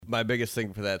my biggest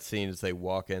thing for that scene is they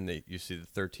walk in, you see the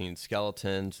 13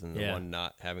 skeletons and the one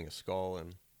not having a skull,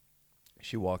 and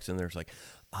she walks in there, it's like,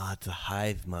 it's a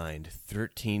hive mind,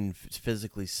 13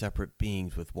 physically separate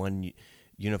beings with one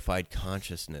unified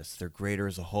consciousness. They're greater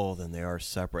as a whole than they are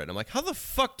separate. And I'm like, how the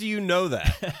fuck do you know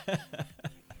that?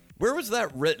 Where was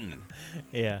that written?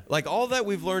 Yeah. Like, all that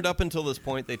we've learned up until this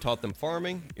point, they taught them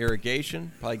farming,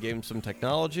 irrigation, probably gave them some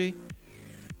technology,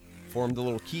 formed a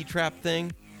little key trap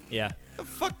thing. Yeah. The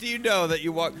fuck do you know that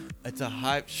you walk? It's a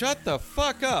hive. Shut the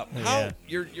fuck up. How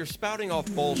you're spouting off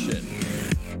bullshit.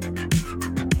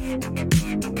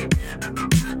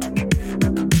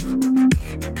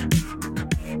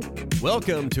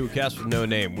 Welcome to A Cast with No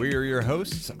Name. We are your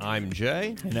hosts. I'm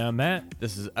Jay. And I'm Matt.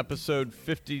 This is episode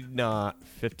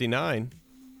 59.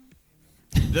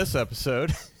 This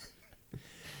episode,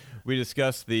 we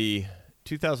discuss the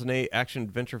 2008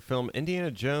 action-adventure film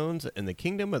Indiana Jones and the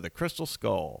Kingdom of the Crystal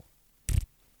Skull.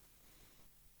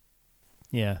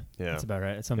 Yeah. That's about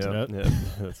right. It sums it up. Yeah,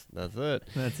 that's it.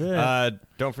 That's it.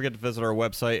 Don't forget to visit our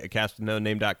website at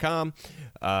castwithnoname.com.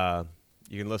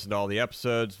 You can listen to all the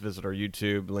episodes, visit our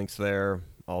YouTube, links there,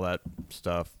 all that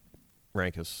stuff.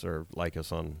 Rank us or like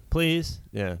us on... Please.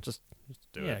 Yeah, just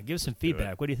do it. Yeah, give us some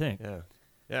feedback. What do you think?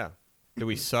 Yeah. Do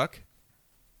we suck?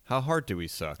 How hard do we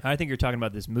suck? I think you're talking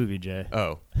about this movie, Jay.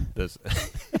 Oh, this.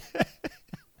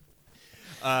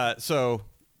 So,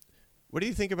 what do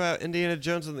you think about Indiana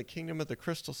Jones and the Kingdom of the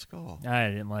Crystal Skull? I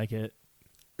didn't like it.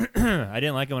 I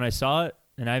didn't like it when I saw it,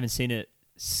 and I haven't seen it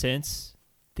since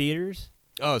theaters.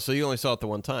 Oh, so you only saw it the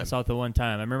one time? I saw it the one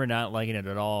time. I remember not liking it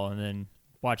at all, and then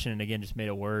watching it again just made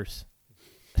it worse.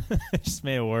 It just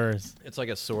made it worse. It's like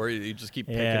a sword. You just keep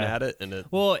picking at it, and it.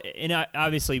 Well, and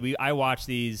obviously, I watched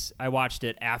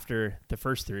it after the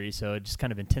first three, so it just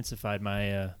kind of intensified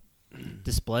my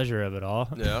displeasure of it all.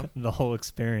 Yeah, the whole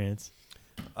experience.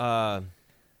 So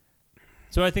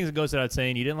I think it goes without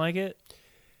saying you didn't like it.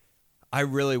 I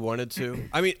really wanted to.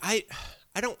 I mean, I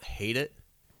don't hate it.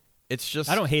 It's just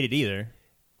I don't hate it either.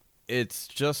 It's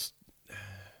just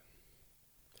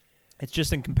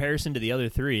in comparison to the other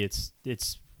three, it's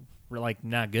like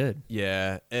not good.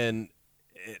 Yeah, and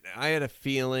I had a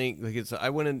feeling like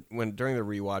when during the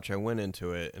rewatch I went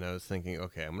into it and I was thinking,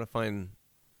 okay, I'm gonna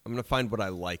find what I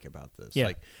like about this. Yeah.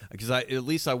 Like, because at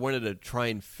least I wanted to try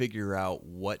and figure out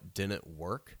what didn't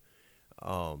work.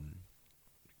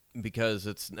 Because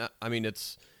it's not. I mean,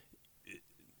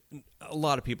 a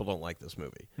lot of people don't like this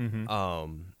movie.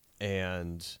 Mm-hmm.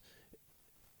 And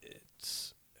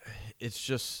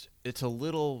it's a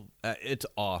little it's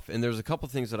off, and there's a couple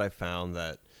things that I found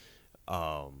that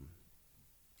I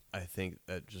think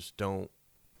that just don't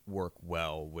work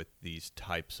well with these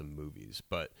types of movies.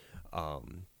 But I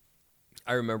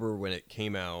remember when it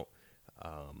came out,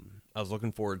 I was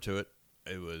looking forward to it.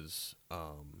 It was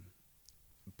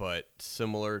but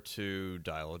similar to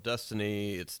Dial of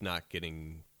Destiny, it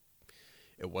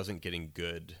wasn't getting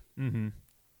good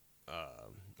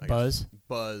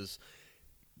buzz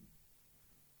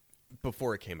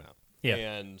before it came out. Yeah.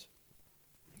 And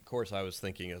of course I was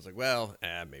like, well,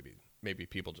 maybe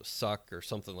people just suck or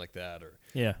something like that, or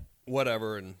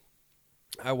whatever. And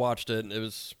I watched it and it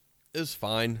was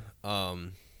fine. I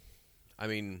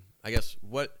mean, I guess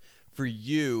what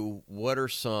are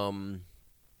some,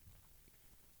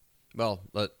 well,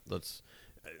 let's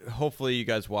hopefully you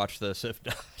guys watch this. If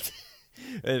not,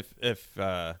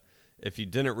 if you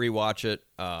didn't rewatch it,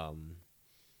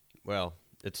 well,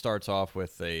 it starts off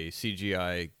with a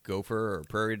CGI gopher or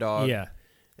prairie dog. Yeah.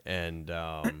 And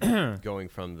going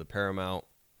from the Paramount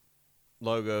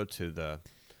logo to the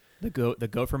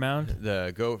gopher mound.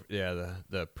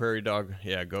 The prairie dog.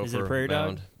 Yeah, gopher. Is it a prairie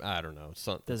mound. dog? I don't know.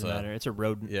 Doesn't matter. It's a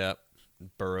rodent. Yeah,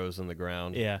 burrows in the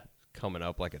ground. Yeah, coming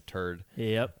up like a turd.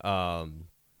 Yep.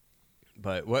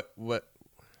 But what?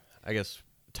 I guess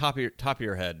top of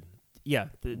your head. Yeah,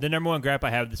 the number one gripe I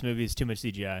have with this movie is too much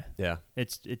CGI. Yeah,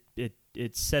 it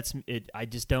sets it. I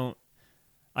just don't.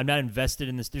 I'm not invested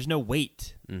in this. There's no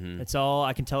weight. Mm-hmm. It's all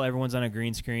I can tell. Everyone's on a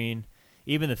green screen.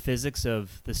 Even the physics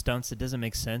of the stunts, it doesn't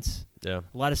make sense. Yeah,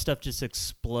 a lot of stuff just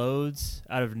explodes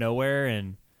out of nowhere,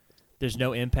 and there's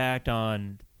no impact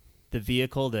on the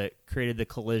vehicle that created the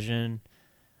collision.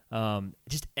 You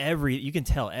can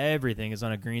tell everything is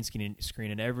on a green screen,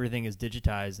 and everything is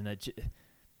digitized, and it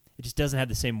just doesn't have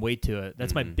the same weight to it.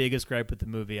 That's my biggest gripe with the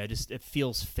movie. It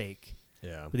feels fake.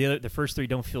 Yeah. But the first three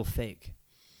don't feel fake.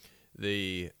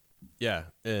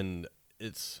 And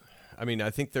it's, I mean, I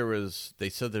think they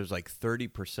said there's like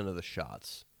 30% of the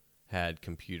shots had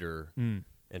computer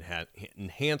and had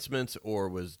enhancements or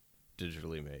was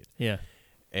digitally made. Yeah.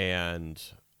 And,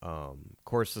 of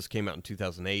course, this came out in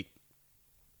 2008.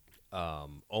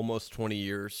 almost 20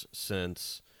 years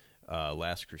since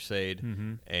Last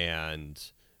Crusade,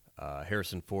 and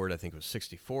Harrison Ford, I think, was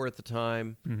 64 at the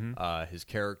time. His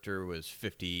character was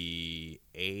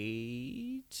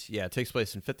 58. Yeah, it takes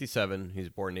place in 57. He's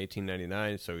born in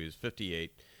 1899, so he was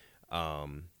 58.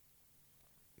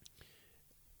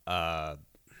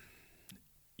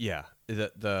 Yeah,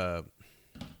 the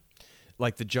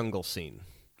jungle scene.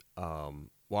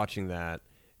 Watching that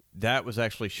was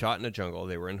actually shot in a jungle.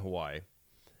 They were in Hawaii,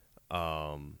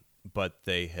 but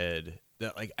they had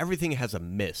everything has a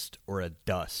mist or a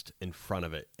dust in front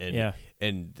of it,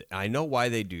 and I know why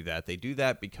they do that. They do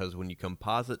that because when you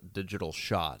composite digital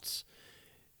shots,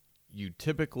 you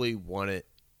typically want it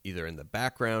either in the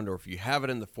background, or if you have it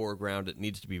in the foreground, it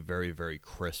needs to be very, very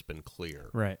crisp and clear.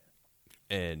 Right.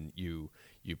 And you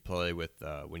play with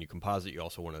when you composite, you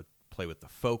also want to play with the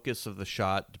focus of the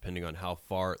shot, depending on how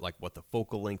far, like what the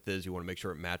focal length is. You want to make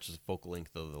sure it matches the focal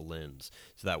length of the lens,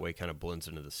 so that way it kind of blends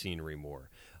into the scenery more.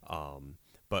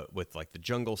 But with like the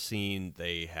jungle scene,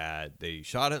 they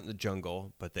shot it in the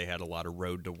jungle, but they had a lot of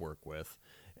road to work with,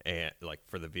 and like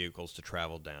for the vehicles to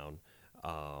travel down,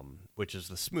 which is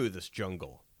the smoothest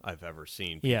jungle I've ever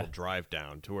seen people drive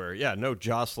down, to where, no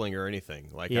jostling or anything.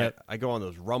 Like I go on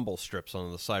those rumble strips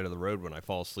on the side of the road when I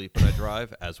fall asleep when I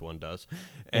drive, as one does.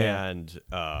 And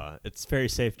it's very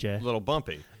safe, Jay. A little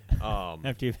bumpy.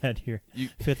 After you've had your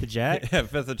fifth of Jack? Yeah,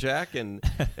 fifth of Jack, and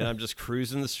I'm just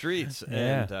cruising the streets.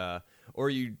 And or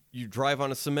you drive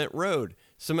on a cement road.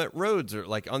 Cement roads are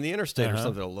like on the interstate or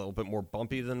something, a little bit more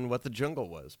bumpy than what the jungle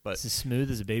was. But it's as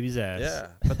smooth as a baby's ass. Yeah,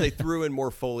 but they threw in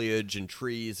more foliage and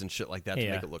trees and shit like that to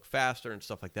make it look faster and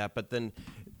stuff like that. But then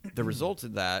the result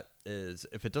of that is,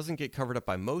 if it doesn't get covered up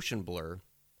by motion blur,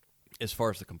 as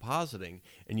far as the compositing,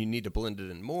 and you need to blend it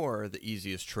in more, the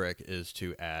easiest trick is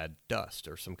to add dust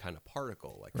or some kind of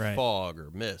particle, like fog or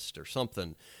mist or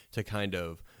something, to kind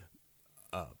of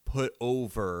put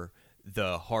over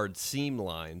the hard seam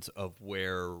lines of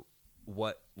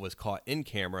what was caught in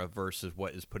camera versus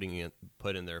what is put in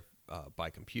there by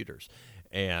computers.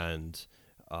 And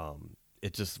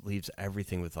it just leaves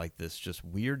everything with like this just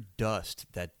weird dust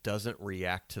that doesn't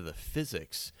react to the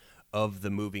physics of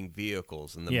the moving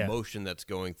vehicles and the motion that's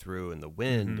going through and the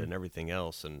wind and everything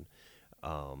else. And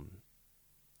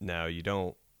now you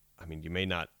may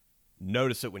not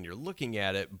notice it when you're looking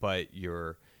at it, but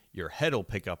your head will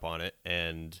pick up on it,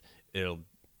 and it'll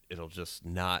just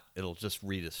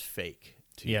read as fake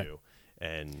to you.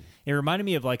 And it reminded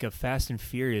me of like a Fast and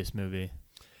Furious movie.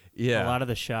 Yeah, a lot of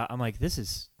the shot, I'm like, this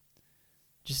is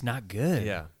just not good.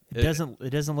 Yeah, it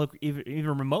doesn't look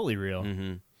even remotely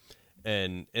real.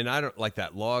 And I don't like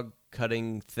that log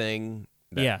cutting thing.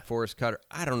 That forest cutter.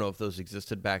 I don't know if those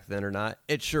existed back then or not.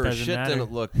 It sure as shit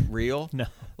didn't look real. No.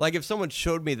 Like if someone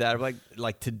showed me that,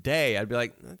 like today, I'd be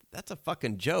like, that's a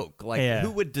fucking joke. Like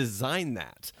who would design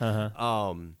that?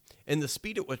 And the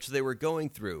speed at which they were going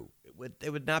through, they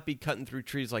would not be cutting through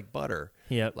trees like butter.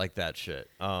 Like that shit.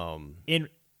 I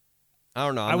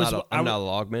don't know. I'm not a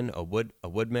logman,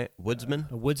 woodsman.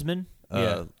 A woodsman?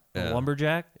 A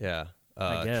lumberjack? Yeah.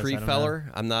 Tree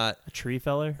feller. I'm not a tree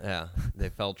feller. Yeah, they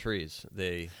fell trees.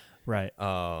 Right.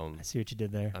 I see what you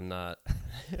did there. I'm not.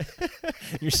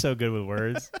 You're so good with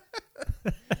words.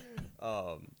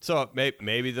 So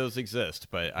maybe those exist,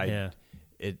 but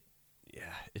it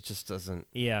just doesn't.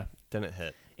 Yeah, didn't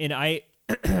hit. And I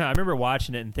remember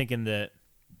watching it and thinking that,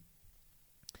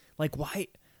 like, why,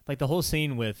 like the whole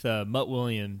scene with Mutt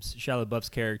Williams, Shia LaBeouf's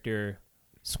character,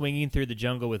 swinging through the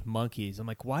jungle with monkeys. I'm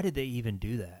like, why did they even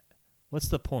do that? What's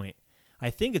the point? I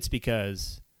think it's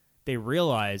because they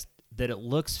realized that it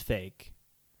looks fake.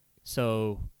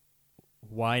 So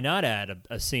why not add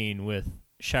a scene with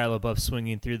Shia LaBeouf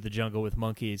swinging through the jungle with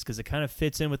monkeys? Because it kind of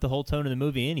fits in with the whole tone of the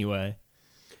movie anyway.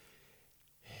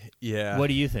 Yeah. What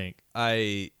do you think?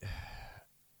 It's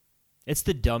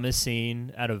the dumbest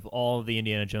scene out of all of the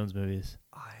Indiana Jones movies.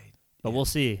 But we'll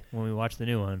see when we watch the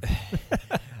new one.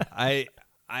 I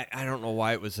don't know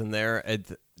why it was in there.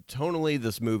 Tonally,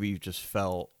 this movie just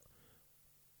felt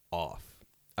off.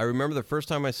 I remember the first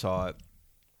time I saw it.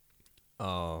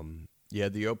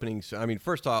 The openings. I mean,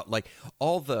 first off, like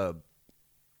all the,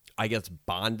 I guess,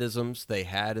 Bondisms they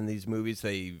had in these movies,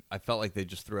 I felt like they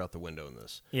just threw out the window in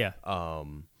this. Yeah.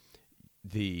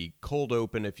 The cold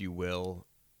open, if you will,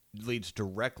 leads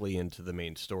directly into the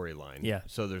main storyline. Yeah.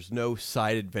 So there's no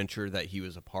side adventure that he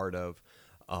was a part of.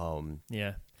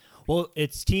 Yeah. Well,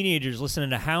 it's teenagers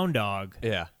listening to Hound Dog.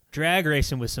 Yeah. Drag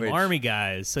racing with some army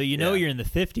guys. So you're in the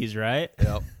 50s, right?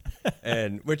 Yep.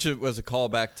 And which was a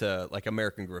callback to like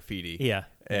American Graffiti. Yeah.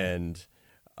 And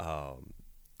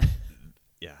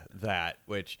that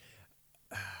which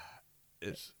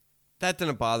is that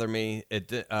didn't bother me.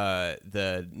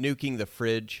 The nuking the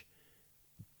fridge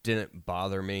didn't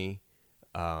bother me.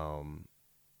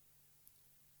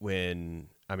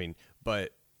 But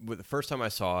with the first time I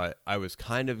saw it, I was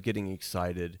kind of getting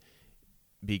excited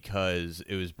because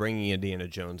it was bringing Indiana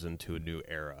Jones into a new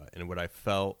era. And what I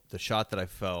felt, the shot that I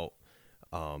felt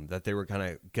that they were kind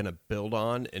of going to build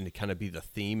on and to kind of be the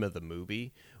theme of the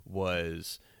movie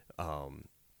was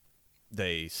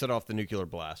they set off the nuclear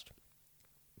blast.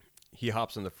 He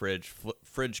hops in the fridge.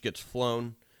 Fridge gets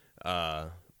flown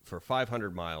for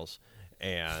 500 miles,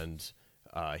 and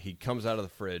he comes out of the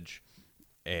fridge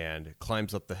and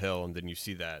climbs up the hill, and then you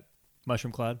see that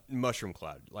Mushroom cloud,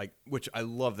 which I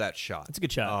love that shot. It's a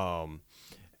good shot.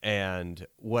 And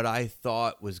what I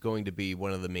thought was going to be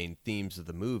one of the main themes of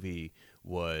the movie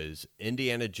was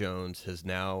Indiana Jones is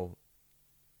now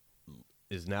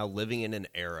living in an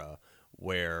era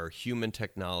where human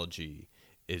technology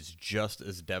is just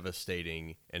as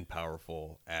devastating and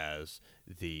powerful as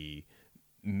the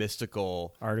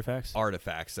mystical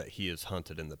artifacts that he has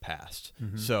hunted in the past.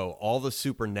 Mm-hmm. So all the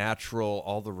supernatural,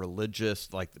 all the religious,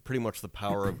 pretty much the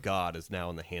power of God is now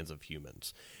in the hands of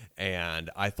humans. And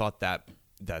I thought that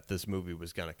this movie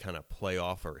was going to kind of play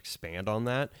off or expand on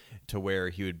that to where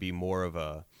he would be more of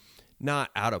a,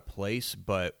 not out of place,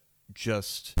 but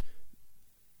just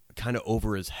kind of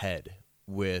over his head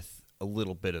with a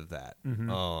little bit of that.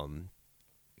 Mm-hmm.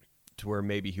 To where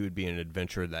maybe he would be an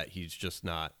adventurer that he's just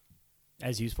not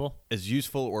as useful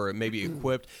or maybe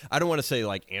equipped. I don't want to say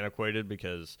antiquated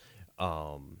because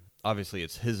obviously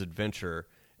it's his adventure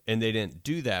and they didn't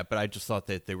do that, but I just thought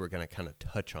that they were going to kind of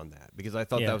touch on that because I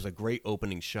thought that was a great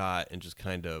opening shot and just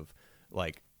kind of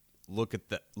look at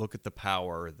the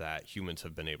power that humans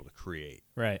have been able to create.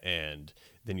 Right. And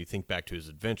then you think back to his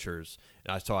adventures,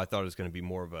 and I thought it was going to be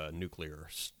more of a nuclear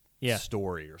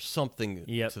story or something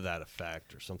to that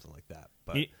effect or something like that.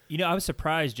 But I was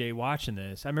surprised, Jay, watching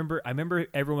this. I remember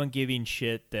everyone giving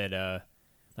shit that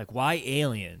why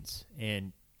aliens,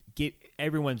 and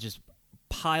everyone's just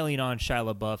piling on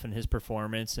Shia LaBeouf and his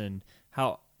performance and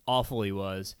how awful he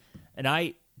was, and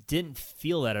I didn't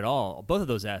feel that at all. Both of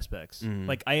those aspects.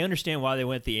 Mm-hmm. I understand why they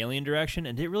went the alien direction,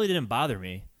 and it really didn't bother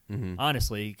me. Mm-hmm.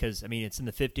 Honestly, because it's in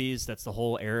the 50s. That's the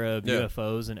whole era of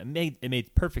UFOs, and it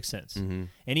made perfect sense. Mm-hmm.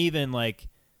 And even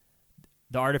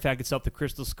the artifact itself, the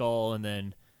crystal skull, and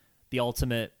then the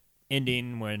ultimate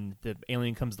ending when the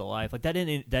alien comes to life, that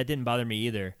didn't bother me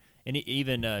either. And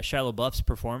even Shia LaBeouf's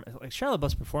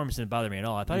performance didn't bother me at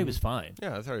all. I thought he was fine.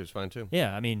 Yeah, I thought he was fine too.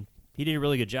 Yeah, he did a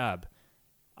really good job.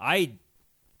 I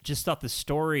just thought the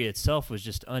story itself was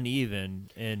just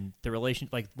uneven, and the relation,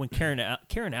 when Karen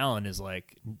Allen is I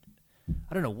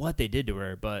don't know what they did to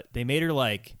her, but they made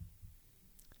her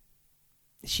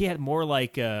she had more I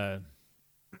don't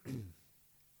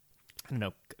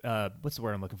know, what's the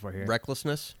word I'm looking for here?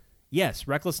 Recklessness? Yes,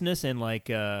 recklessness and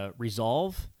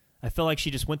resolve. I felt like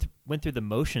she just went through the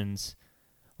motions.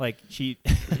 She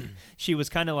was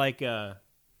kind of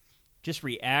just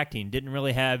reacting, didn't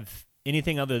really have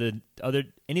anything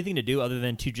anything to do other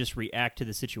than to just react to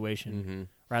the situation,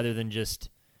 rather than just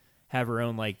have her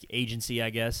own agency, I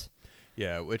guess.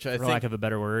 Yeah, which I for think, lack of a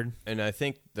better word. And I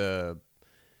think the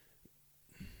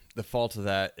fault of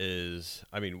that is,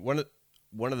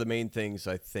 one of the main things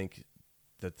I think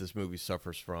that this movie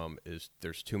suffers from is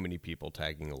there's too many people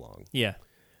tagging along. Yeah.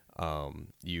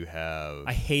 You have.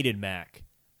 I hated Mac.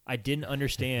 I didn't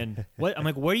understand what I'm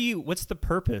what's the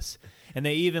purpose? And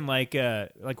they even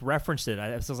referenced it.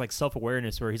 It was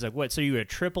self-awareness where he's like, "What? So you a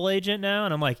triple agent now?"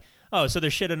 And I'm like, "Oh, so they're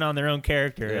shitting on their own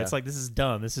character." Yeah. It's this is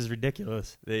dumb. This is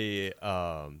ridiculous. They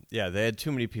they had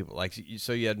too many people.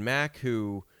 So you had Mac,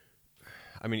 who,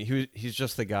 he's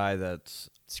just the guy that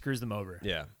screws them over.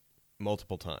 Yeah,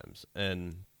 multiple times.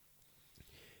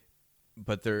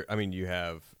 But you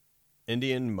have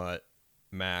Indian Mutt,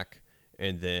 Mac,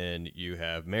 and then you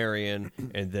have Marion,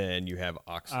 and then you have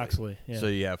Oxley. Yeah. So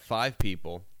you have 5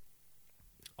 people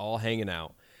all hanging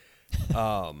out.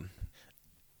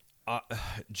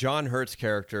 John Hurt's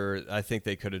character, I think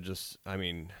they could have just, I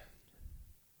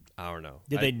don't know.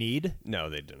 Did they need? No,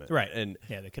 they didn't. Right. And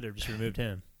they could have just removed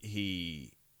him.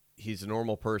 He's a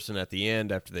normal person at the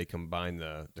end after they combine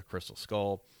the crystal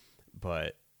skull,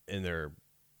 but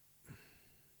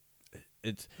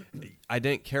I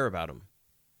didn't care about him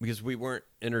because we weren't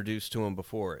introduced to him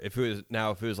before. If it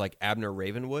was like Abner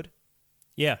Ravenwood,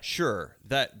 yeah, sure,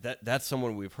 that's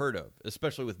someone we've heard of,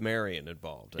 especially with Marion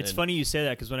involved. It's funny you say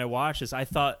that because when I watched this, I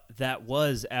thought that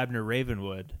was Abner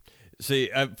Ravenwood. See,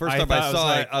 first I time thought- I I was saw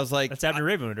like, it, I was like, That's Abner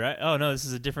Ravenwood, right? Oh no, this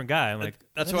is a different guy. I'm like,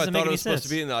 that's that what I doesn't thought make it any was supposed to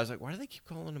sense. be. And I was like, why do they keep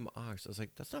calling him Ox? I was like,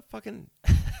 that's not fucking.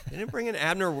 They didn't bring in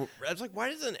Abner. I was like, why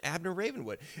doesn't Abner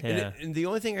Ravenwood? Yeah. And the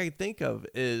only thing I could think of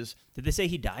is Did they say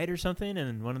he died or something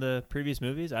in one of the previous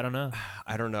movies? I don't know.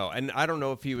 I don't know, and I don't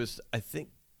know if he was. I think.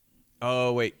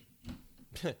 Oh wait.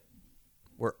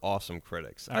 We're awesome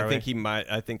critics. Are I think we? he might.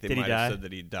 I think they Did he might have die? said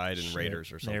that he died in Shit.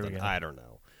 Raiders or There we something. go. I don't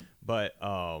know, but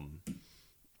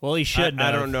Well, he should.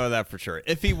 I don't know that for sure.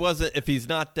 If he's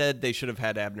not dead, they should have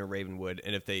had Abner Ravenwood.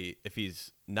 And if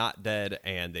he's not dead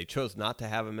and they chose not to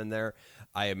have him in there,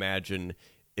 I imagine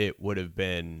it would have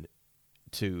been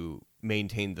to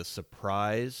maintain the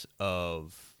surprise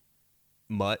of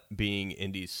Mutt being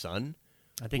Indy's son.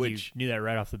 I think which you knew that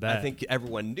right off the bat. I think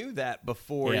everyone knew that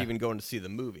before Yeah. even going to see the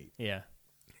movie. Yeah.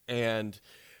 And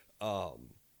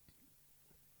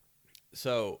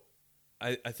so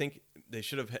I think they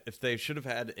should have, if they should have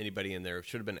had anybody in there, it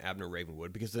should have been Abner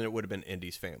Ravenwood, because then it would have been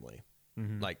Indy's family.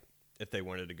 Mm-hmm. Like, if they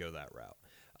wanted to go that route.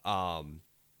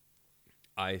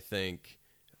 I think,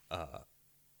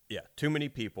 too many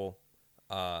people,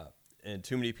 and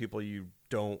too many people you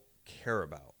don't care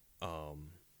about.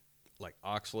 Like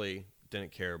Oxley,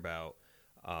 didn't care about.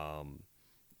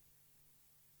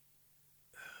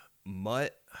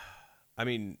 Mutt, I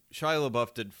mean, Shia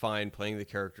LaBeouf did fine playing the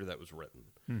character that was written.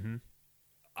 Mm-hmm.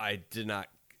 I did not.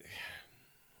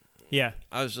 Yeah.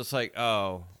 I was just like,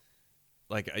 oh,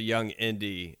 like a young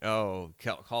Indy. Oh,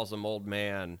 calls him old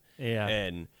man. Yeah.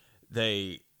 And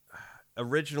they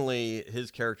originally,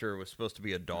 his character was supposed to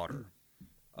be a daughter.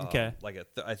 Okay. Like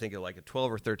I think like a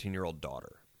 12 or 13-year-old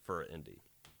daughter for Indy.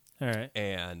 All right.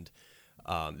 And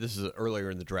this is earlier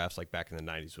in the drafts, like back in the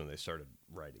 90s when they started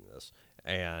writing this.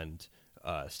 And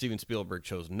Steven Spielberg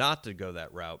chose not to go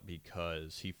that route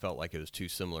because he felt like it was too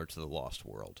similar to The Lost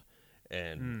World.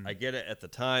 And I get it at the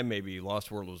time, maybe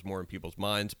Lost World was more in people's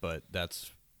minds, but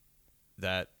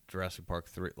that Jurassic Park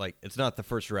 3, like, it's not the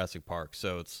first Jurassic Park,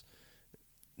 so it's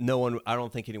no one, I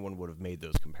don't think anyone would have made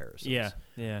those comparisons. Yeah.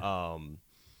 Yeah.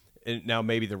 And now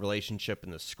maybe the relationship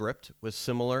in the script was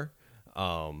similar,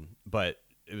 but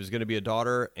it was going to be a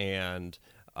daughter, and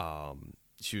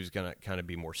she was going to kind of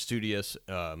be more studious,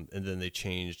 and then they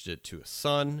changed it to a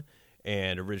son,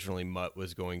 and originally Mutt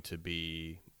was going to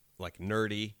be like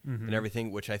nerdy and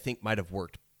everything, which I think might have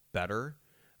worked better.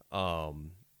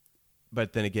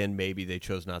 But then again, maybe they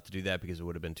chose not to do that because it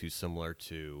would have been too similar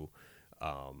to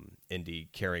Indy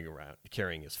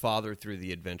carrying his father through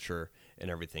the adventure and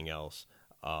everything else.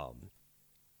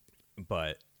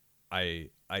 But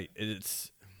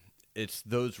it's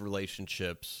those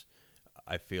relationships,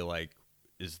 I feel like,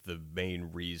 is the main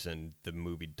reason the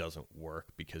movie doesn't work,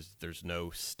 because there's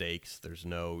no stakes,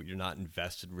 you're not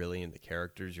invested really in the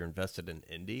characters, you're invested in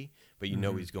Indy, but you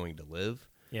know he's going to live.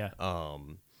 Yeah.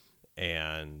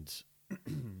 And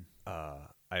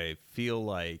I feel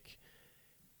like,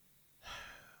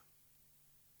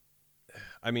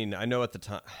 I mean, I know at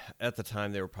the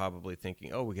time they were probably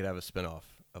thinking, oh, we could have a spinoff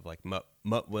of like Mutt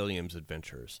Williams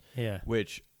Adventures. Yeah.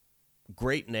 Which,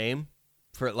 great name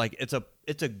for, like, it's a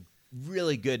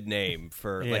really good name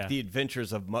for like the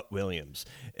Adventures of Mutt Williams.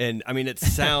 And I mean, it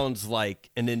sounds like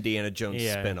an Indiana Jones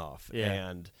spinoff. Yeah.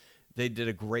 And they did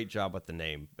a great job with the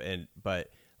name. But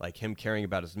like him caring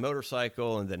about his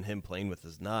motorcycle, and then him playing with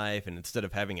his knife, and instead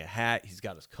of having a hat, he's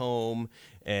got his comb.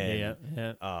 And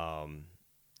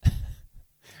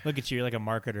Look at you, you're like a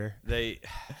marketer. they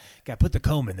Got put the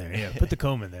comb in there. Yeah, put the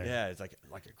comb in there. yeah, it's like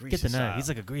a greaser Get the knife. style. He's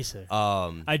like a greaser.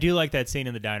 Um, I do like that scene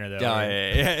in the diner though. yeah,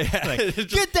 where- yeah. Like,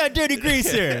 get that dirty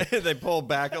greaser. They pull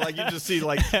back, like you just see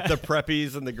like the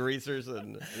preppies and the greasers,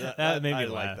 and That made me I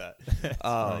laugh. like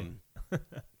that.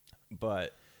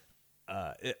 But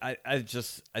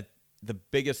the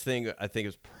biggest thing I think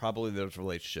is probably those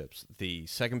relationships. The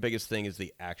second biggest thing is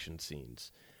the action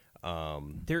scenes.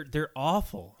 They're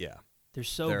awful. Yeah, They're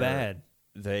so They're- bad.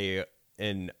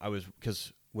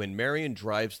 Because when Marion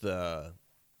drives the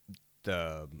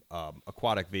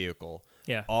aquatic vehicle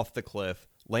Yeah. off the cliff,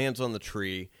 lands on the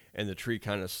tree, and the tree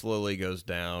kind of slowly goes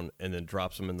down and then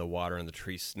drops them in the water, and the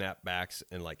tree snapbacks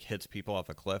and like hits people off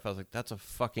a cliff. I was like, that's a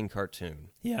fucking cartoon.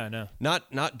 Yeah, I know.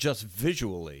 Not just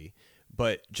visually,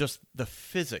 but just the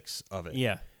physics of it.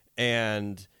 Yeah.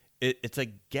 And it's a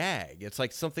gag. It's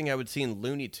like something I would see in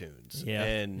Looney Tunes. Yeah.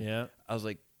 And Yeah. I was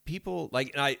like, people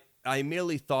like, and I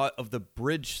immediately thought of the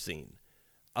bridge scene.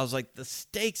 I was like, the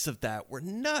stakes of that were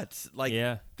nuts. Like,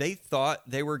 Yeah. they thought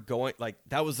they were going, like,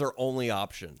 that was their only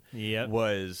option. Yep.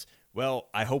 Was, well,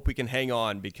 I hope we can hang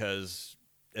on because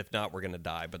if not, we're gonna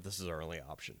die. But this is our only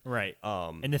option. Right.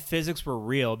 And the physics were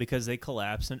real because they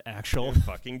collapsed an actual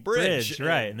fucking bridge.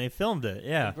 right? And they filmed it.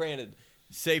 Yeah. And granted,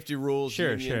 safety rules,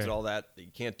 Sure, unions, sure. all that.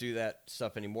 You can't do that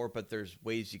stuff anymore. But there's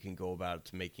ways you can go about it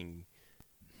to making,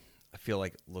 I feel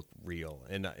like, look real.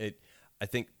 And I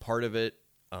think part of it,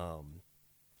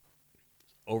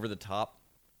 over the top,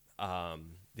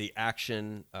 the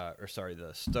action,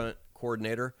 the stunt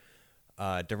coordinator,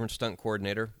 different stunt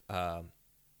coordinator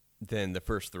than the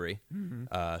first three.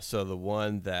 Mm-hmm. So the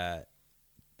one that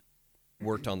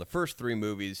worked on the first three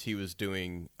movies, he was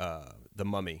doing The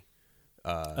Mummy,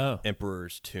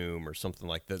 Emperor's Tomb, or something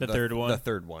like that. The third one? The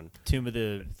third one. Tomb of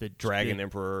the Dragon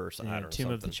Emperor, or something. I yeah, don't know.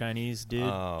 Tomb of the something. Chinese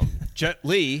dude. Jet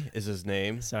Li is his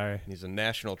name. Sorry, He's a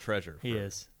national treasure. he for,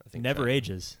 is. I think Never that-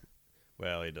 ages.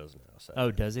 Well, he does now. Sadly.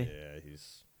 Oh, does he? Yeah,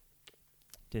 he's.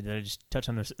 Did I just touch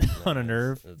on on a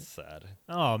nerve? It's sad.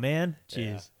 Oh man, Yeah.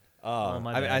 jeez. Oh,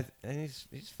 my I mean, bad. and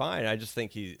he's fine. I just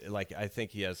think I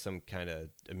think he has some kind of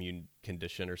immune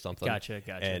condition or something. Gotcha.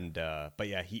 And but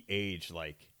yeah, he aged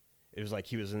like it was like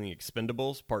he was in the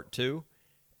Expendables Part 2,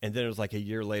 and then it was like a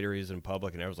year later he's in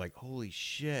public, and I was like, holy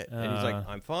shit! And he's like,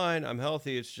 I'm fine, I'm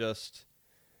healthy. It's just,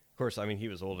 of course, I mean, he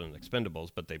was old in Expendables,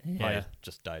 but they probably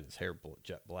just dyed his hair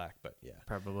jet black. But yeah,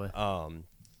 Probably.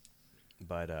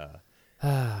 But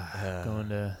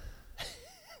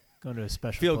going to a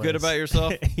special. feel good place. about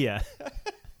yourself. Yeah.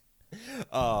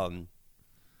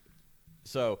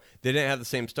 So they didn't have the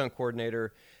same stunt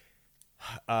coordinator.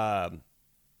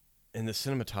 In the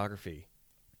cinematography,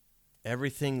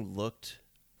 everything looked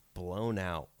blown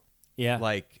out. Yeah.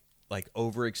 Like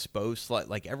overexposed.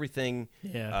 Like everything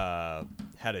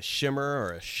had a shimmer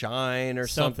or a shine or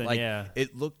something. Like yeah.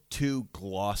 it looked too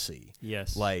glossy.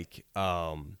 Yes. Like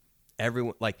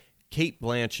everyone, like Kate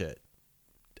Blanchett,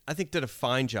 I think did a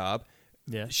fine job.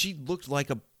 Yeah. She looked like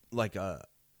a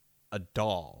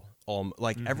doll.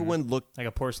 Like everyone looked. Like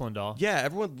a porcelain doll. Yeah,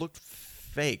 everyone looked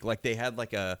fake. Like they had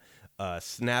like a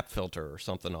snap filter or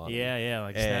something on. Yeah, them. yeah,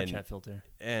 like a And- Snapchat filter.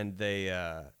 And they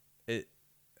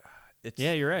it's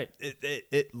Yeah, you're right.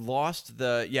 it lost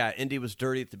the Indy was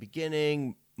dirty at the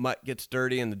beginning. Mutt gets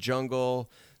dirty in the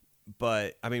jungle,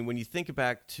 but I mean when you think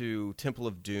back to Temple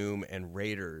of Doom and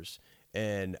Raiders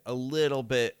and a little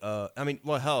bit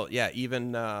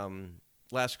even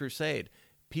Last Crusade,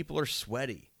 people are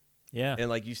sweaty. Yeah. And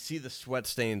like you see the sweat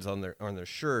stains on their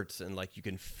shirts, and like you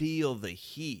can feel the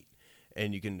heat,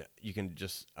 and you can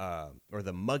just or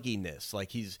the mugginess.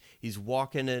 Like he's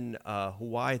walking in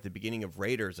Hawaii at the beginning of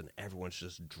Raiders, and everyone's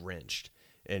just drenched,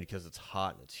 and because it's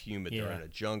hot and it's humid, they're Yeah. in a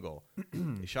jungle.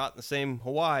 They shot in the same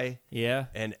Hawaii, Yeah.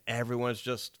 and everyone's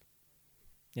just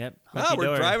Yep. we're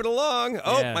Hunky-dory. driving along.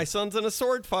 Oh, Yeah. my son's in a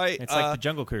sword fight. It's like the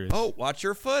Jungle Cruise. Oh, watch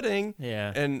your footing.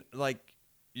 Yeah. And like.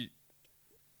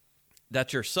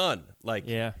 That's your son. Like,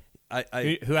 Yeah.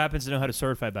 I Who happens to know how to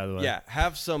sword fight, by the way? yeah,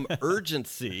 have some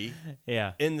urgency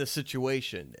Yeah. in the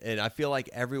situation. And I feel like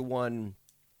everyone,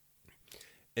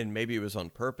 and maybe it was on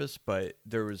purpose, but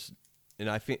there was, and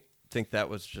I think that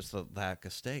was just a lack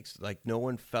of stakes. Like no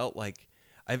one felt like,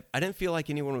 I didn't feel like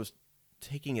anyone was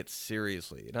taking it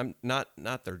seriously. And I'm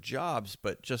not their jobs,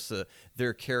 but just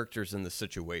their characters in the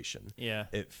situation. Yeah.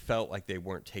 It felt like they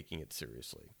weren't taking it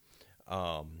seriously.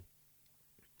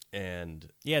 And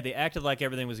Yeah, they acted like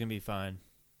everything was going to be fine.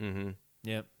 mm-hmm.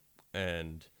 Yep.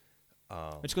 And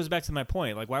Which goes back to my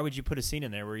point. Like, why would you put a scene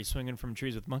in there where he's swinging from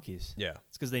trees with monkeys? yeah.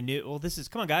 It's because they knew, well,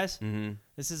 come on, guys. Mm-hmm.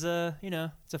 This is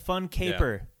it's a fun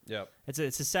caper. Yep. It's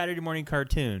a Saturday morning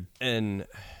cartoon. And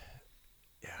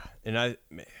and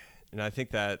I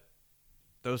think that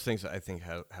those things I think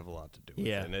have a lot to do with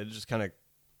Yeah. it. And it just kind of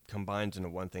combines into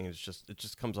one thing. It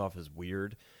just comes off as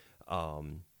weird.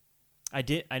 I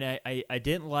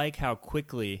didn't like how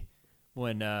quickly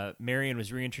when Marion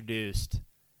was reintroduced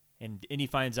and he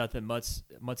finds out that Mutt's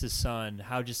his son,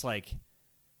 how just like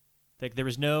there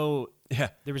was no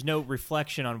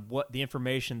reflection on what the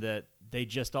information that they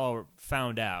just all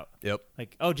found out. Yep.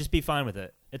 Like, oh, just be fine with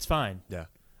it. It's fine. Yeah.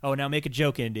 Oh, now make a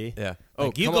joke, Indy. Yeah.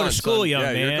 Like, you come go to on, school, son. young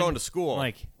yeah, man. You're going to school.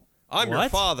 Like, I'm your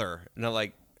what? father. And I'm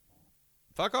like,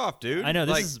 fuck off, dude. I know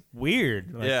this Like, is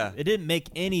weird. Like, Yeah. It didn't make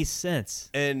any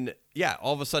sense. And yeah,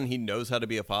 all of a sudden he knows how to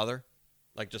be a father,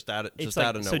 like just out of It's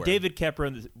out of so nowhere. David Kep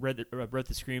wrote the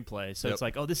screenplay. So Yep. it's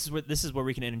like, oh, this is where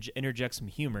we can interject some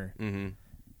humor. Mm-hmm.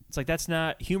 It's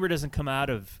like humor doesn't come out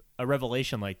of a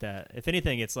revelation like that. If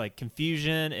anything, it's like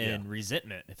confusion and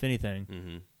resentment. If anything,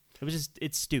 Mm-hmm.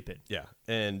 it's stupid. Yeah,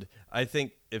 and I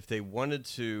think if they wanted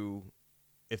to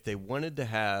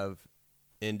have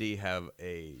Indy have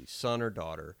a son or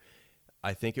daughter,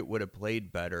 I think it would have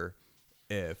played better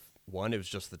if one, it was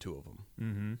just the two of them,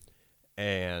 Mm-hmm.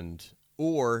 and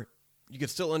or you could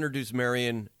still introduce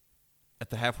Marion at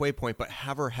the halfway point, but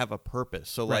have her have a purpose.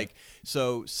 So Right.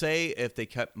 so say if they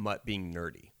kept Mutt being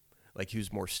nerdy, like he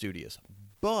was more studious,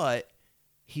 but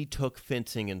he took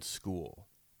fencing in school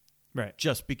Right.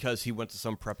 just because he went to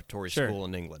some preparatory Sure. school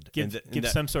in England. Give And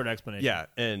that- some sort of explanation. yeah,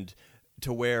 and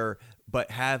to where,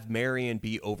 but have Marion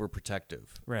be overprotective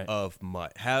Right. of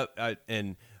Mutt,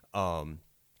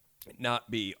 not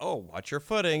be, oh, watch your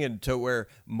footing, and to where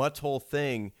Mutt's whole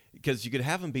thing, because you could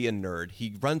have him be a nerd.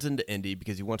 He runs into Indy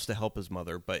because he wants to help his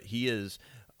mother, but he is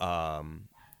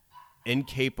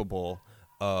incapable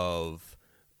of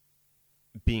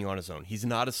being on his own. He's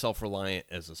not as self-reliant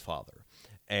as his father,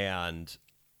 and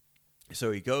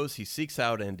so he seeks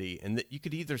out Indy, and you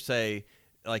could either say,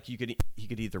 like, he could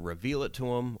either reveal it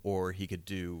to him, or he could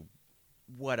do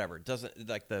whatever. It doesn't,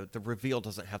 like, the reveal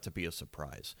doesn't have to be a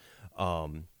surprise,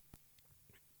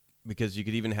 because you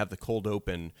could even have the cold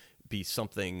open be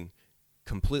something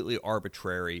completely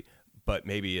arbitrary, but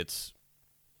maybe it's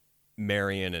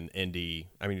Marion and Indy.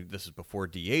 I mean, this is before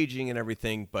de-aging and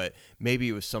everything, but maybe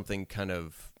it was something kind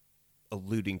of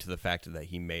alluding to the fact that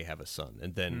he may have a son,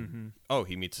 and then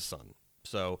he meets a son,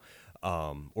 so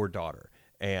or daughter,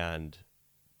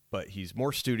 but he's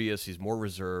more studious, he's more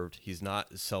reserved, he's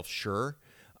not self-sure,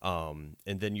 and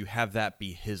then you have that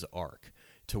be his arc,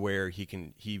 to where he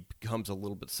becomes a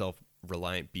little bit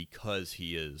self-reliant because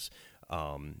he is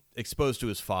exposed to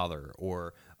his father,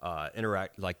 or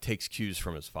takes cues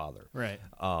from his father. Right.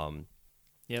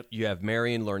 Yep. You have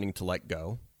Marion learning to let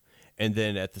go, and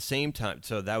then at the same time,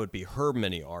 so that would be her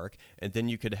mini arc, and then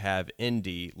you could have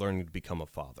Indy learning to become a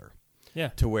father. Yeah.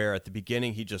 To where at the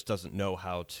beginning he just doesn't know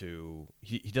how to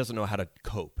he doesn't know how to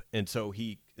cope, and so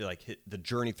the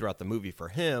journey throughout the movie for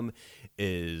him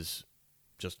is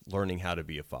just learning how to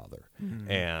be a father.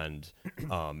 And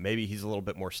maybe he's a little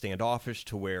bit more standoffish,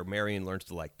 to where Marion learns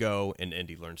to let go and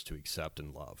Indy learns to accept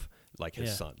and love, like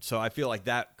his son. So I feel like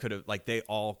that could have, like, they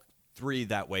all three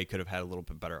that way could have had a little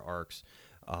bit better arcs.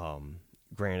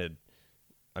 Granted,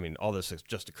 I mean, all this has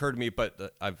just occurred to me,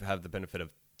 but I've had the benefit of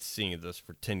seeing this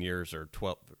for 10 years or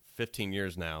 15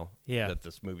 years now that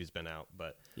this movie's been out.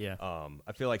 But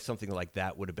I feel like something like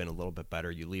that would have been a little bit better.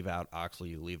 You leave out Oxley,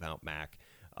 you leave out Mac,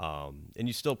 and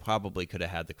you still probably could have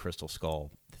had the Crystal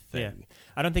Skull thing. Yeah.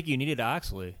 I don't think you needed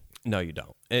Oxley. No, you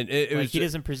don't. And it was he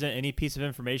doesn't present any piece of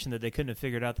information that they couldn't have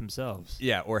figured out themselves.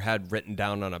 Yeah, or had written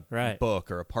down on a book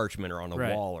or a parchment or on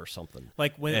a wall or something.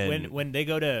 Like when they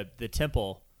go to the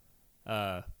temple,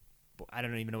 I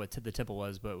don't even know what the temple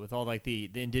was, but with all like the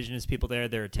indigenous people there,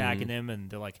 they're attacking him, and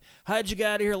they're like, "How'd you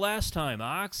get out of here last time,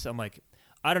 Ox?" I'm like,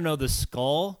 I don't know, the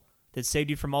skull that saved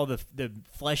you from all the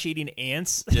flesh-eating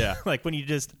ants. Yeah. Like when you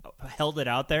just held it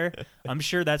out there. I'm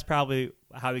sure that's probably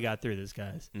how we got through this,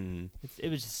 guys. It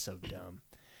was just so dumb.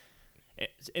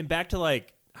 And back to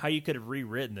like how you could have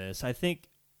rewritten this, I think,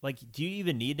 like, do you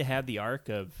even need to have the arc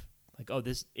of like, oh,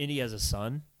 this Indy has a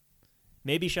son?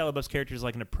 Maybe Shia LaBeouf's character is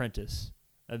like an apprentice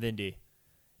of Indy,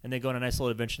 and they go on a nice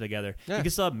little adventure together. Yeah. You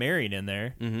can still have Marion in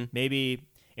there. Maybe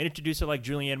introduce her like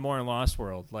Julianne Moore in Lost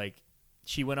World. Like,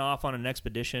 she went off on an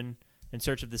expedition in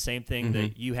search of the same thing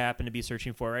that you happen to be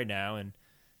searching for right now, and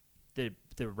the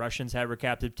Russians had her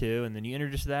captive too, and then you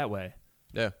introduce it that way.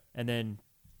 Yeah. And then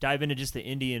dive into just the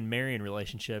Indy and Marion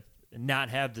relationship and not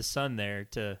have the son there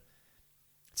to...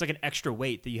 It's like an extra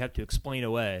weight that you have to explain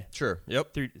away. Sure.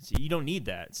 Yep. So you don't need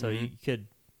that. So you could...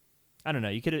 I don't know.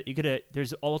 You could.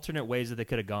 There's alternate ways that they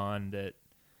could have gone. That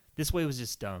this way was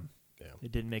just dumb. Yeah,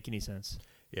 it didn't make any sense.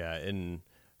 Yeah, and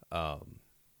and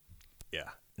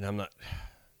I'm not.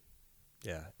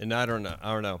 Yeah, and I don't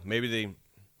know. Maybe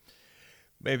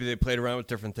they played around with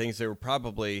different things. They were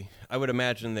probably. I would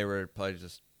imagine they were probably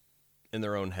just in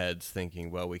their own heads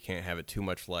thinking, well, we can't have it too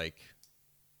much like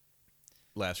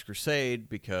Last Crusade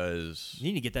because you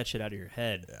need to get that shit out of your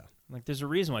head. Yeah, like there's a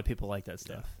reason why people like that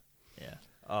stuff. Yeah.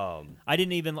 I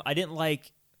didn't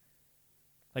like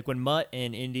when Mutt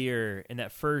and Indy are in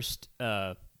that first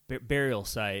burial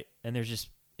site, and there's just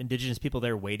indigenous people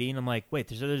there waiting. I'm like, wait,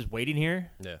 they're just waiting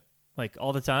here? Yeah. Like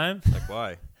all the time? Like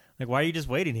why? Like why are you just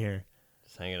waiting here?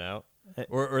 Just hanging out?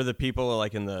 Or the people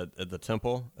like in the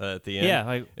temple at the end? Yeah,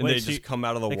 like and they just come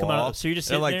out of the wall. So you're just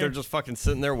sitting there? They're just fucking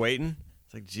sitting there waiting.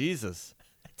 It's like Jesus.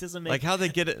 Doesn't make like how they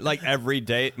get it, like every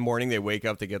day morning they wake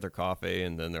up to get their coffee,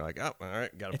 and then they're like, oh, all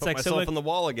right, gotta put myself on the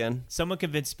wall again. Someone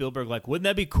convinced Spielberg, like, wouldn't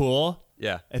that be cool?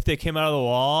 Yeah. If they came out of the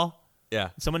wall? Yeah.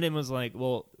 Someone was like,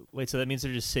 well, wait, so that means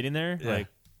they're just sitting there? Yeah.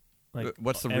 Like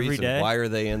what's the every reason? day? Why are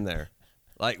they in there?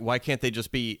 Like, why can't they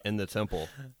just be in the temple?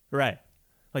 Right.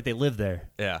 Like they live there.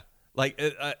 Yeah. Like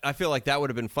I feel like that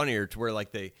would have been funnier to where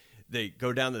like they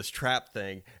go down this trap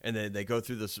thing, and then they go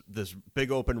through this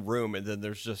big open room, and then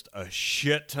there's just a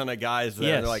shit ton of guys there.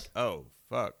 Yes. And they're like, oh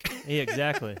fuck. Yeah,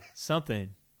 exactly.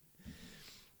 Something.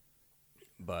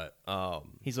 But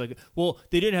He's like, well,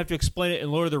 they didn't have to explain it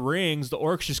in Lord of the Rings. The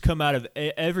orcs just come out of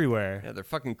everywhere. yeah, they're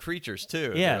fucking creatures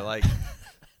too. Yeah. They're like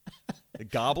the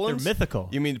goblins. They're mythical.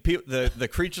 You mean the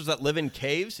creatures that live in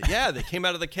caves? Yeah, they came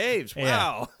out of the caves.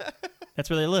 Wow. Yeah. That's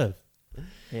where they live.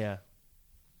 Yeah.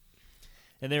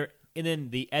 And then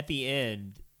at the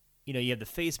end, you have the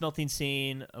face melting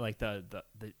scene, like the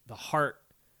heart,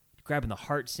 grabbing the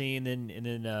heart scene, and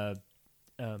then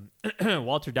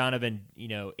Walter Donovan,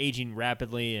 aging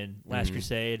rapidly in Last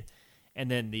Crusade,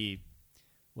 and then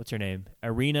what's her name,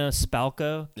 Irina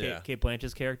Spalko, Kate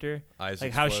Blanchett's character, Isaac's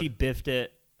like how blood. she biffed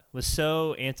it was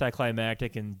so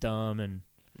anticlimactic and dumb, and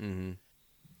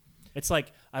it's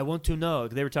like, I want to know.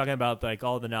 They were talking about like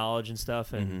all the knowledge and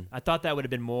stuff, and I thought that would have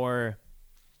been more.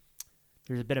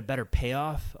 There's been a better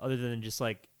payoff other than just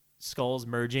like skulls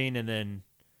merging and then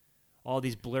all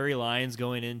these blurry lines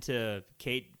going into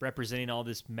Kate representing all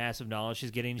this massive knowledge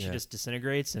she's getting. She just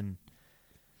disintegrates and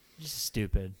just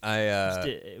stupid.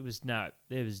 It was not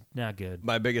good.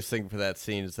 My biggest thing for that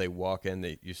scene is they walk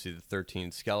in. You see the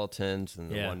 13 skeletons and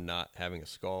the one not having a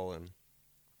skull, and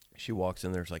she walks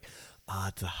in. There's like,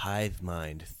 it's a hive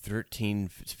mind. 13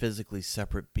 physically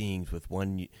separate beings with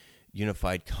one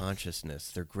unified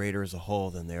consciousness. They're greater as a whole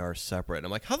than they are separate. And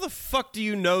I'm like, how the fuck do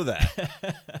you know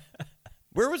that?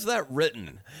 Where was that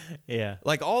written? Yeah.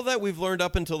 Like all that we've learned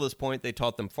up until this point, they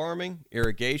taught them farming,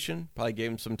 irrigation, probably gave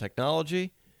them some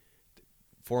technology,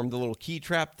 formed the little key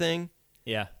trap thing.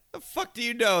 Yeah. The fuck do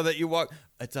you know that you walk?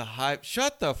 It's a hive.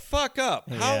 Shut the fuck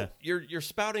up. How you're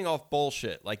spouting off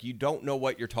bullshit like you don't know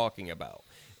what you're talking about.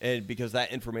 And because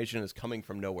that information is coming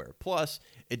from nowhere. Plus,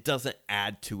 it doesn't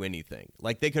add to anything.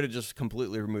 Like, they could have just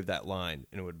completely removed that line,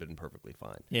 and it would have been perfectly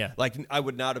fine. Yeah. Like, I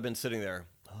would not have been sitting there,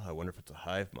 I wonder if it's a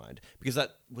hive mind. Because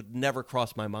that would never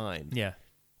cross my mind. Yeah.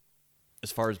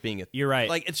 As far as being You're right.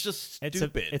 Like, it's just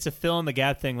stupid. It's a fill in the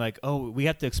gap thing, like, we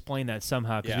have to explain that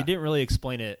somehow, because we didn't really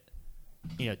explain it,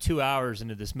 2 hours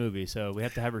into this movie, so we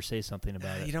have to have her say something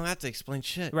about it. You don't have to explain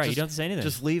shit. Right, you don't have to say anything.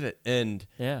 Just leave it. And,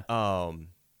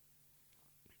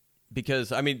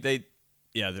 because, I mean,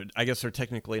 I guess they're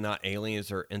technically not aliens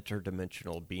or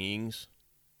interdimensional beings.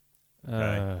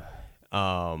 Okay.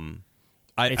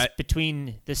 It's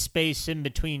between the space in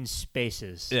between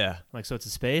spaces. Yeah. Like, so it's a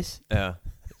space? Yeah.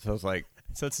 So it's like...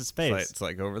 So it's a space. It's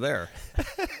like over there.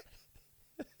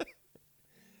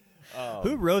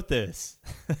 Who wrote this?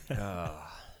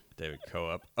 David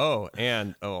Coop. A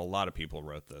lot of people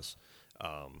wrote this.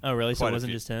 Oh, really? So it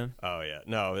wasn't just him? Oh, yeah.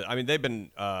 No, I mean, they've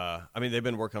been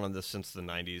working on this since the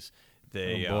 90s.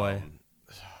 They, oh, boy.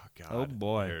 God. Oh,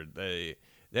 boy. They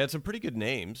had some pretty good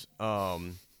names.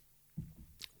 But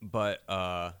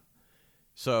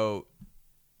so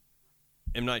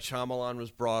M. Night Shyamalan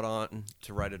was brought on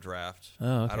to write a draft.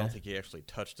 Oh, okay. I don't think he actually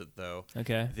touched it, though.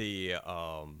 Okay.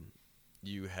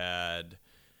 You had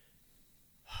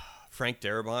Frank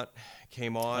Darabont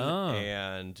came on,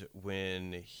 and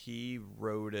when he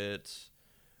wrote it,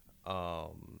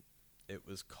 it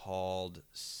was called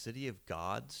City of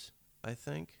Gods, I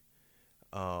think.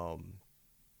 I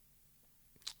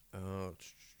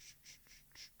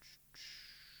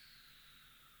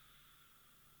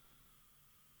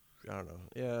don't know.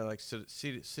 Yeah, like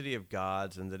City of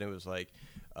Gods, and then it was like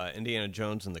Indiana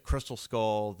Jones and the Crystal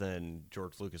Skull. Then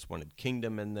George Lucas wanted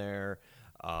Kingdom in there,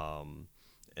 and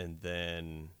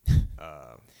then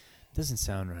doesn't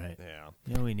sound right. Yeah,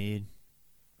 you know what we need?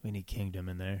 We need Kingdom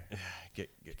in there.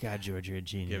 God, George, you're a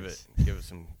genius. Give it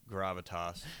some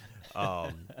gravitas.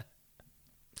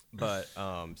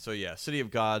 So yeah, City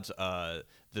of Gods,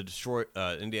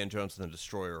 Indiana Jones and the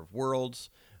Destroyer of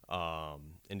Worlds.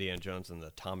 Indiana Jones and the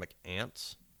Atomic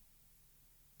Ants.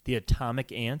 The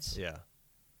Atomic Ants? Yeah.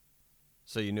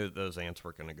 So you knew that those ants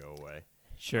were going to go away.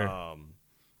 Sure.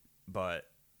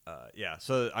 Yeah.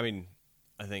 So, I mean,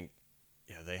 I think,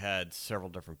 they had several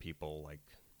different people, like,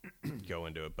 go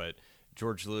into it. But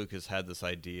George Lucas had this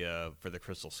idea for the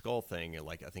Crystal Skull thing,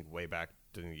 like, I think way back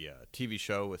during the TV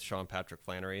show with Sean Patrick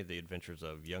Flannery, The Adventures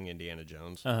of Young Indiana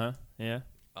Jones. Uh-huh. Yeah.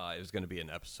 It was going to be an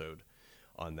episode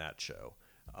on that show.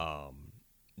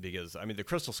 Because, I mean, the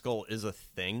Crystal Skull is a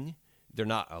thing. They're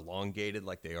not elongated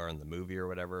like they are in the movie or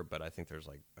whatever, but I think there's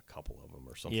like a couple of them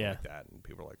or something like that. And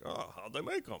people are like, how'd they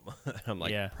make them? And I'm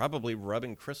like, probably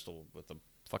rubbing crystal with a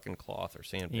fucking cloth or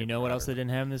sandpaper. You know what else they didn't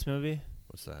have in this movie?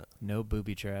 What's that? No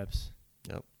booby traps.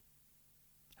 Yep.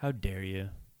 How dare you?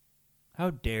 How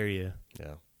dare you?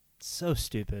 Yeah. So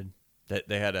stupid.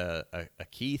 They had a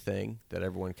key thing that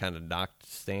everyone kind of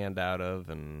knocked stand out of,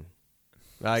 and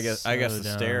I guess the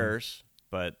dumb. stairs,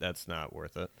 but that's not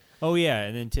worth it. Oh yeah,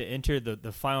 and then to enter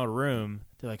the final room,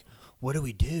 they're like, "What do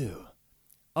we do?"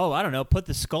 Oh, I don't know. Put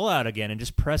the skull out again and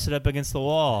just press it up against the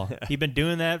wall. You've been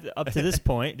doing that up to this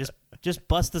point. Just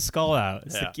bust the skull out.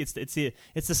 It's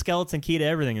the skeleton key to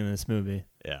everything in this movie.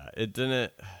 Yeah, it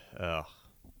didn't. Ugh.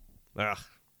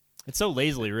 It's so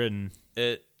lazily written.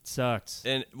 It sucks.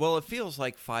 And well, it feels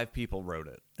like 5 people wrote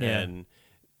it. Yeah. And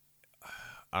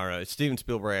I don't know. Steven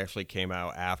Spielberg actually came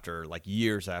out after, like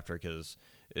years after, because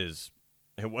it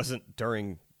wasn't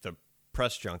during the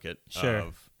press junket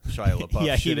of Shia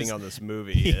LaBeouf shitting on this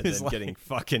movie and then getting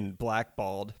fucking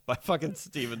blackballed by fucking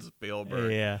Steven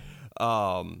Spielberg. Yeah.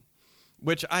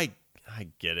 Which I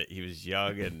get it. He was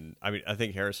young, and I mean, I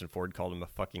think Harrison Ford called him a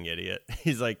fucking idiot.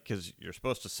 He's like, because you're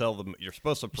supposed to sell them. You're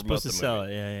supposed to promote the movie. Sell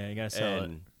it. Yeah, you gotta sell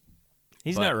it.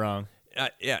 He's not wrong.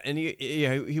 Yeah, and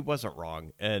he wasn't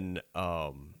wrong, and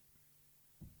I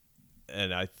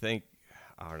think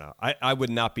I don't know. I would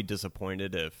not be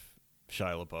disappointed if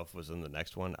Shia LaBeouf was in the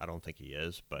next one. I don't think he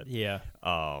is, but yeah.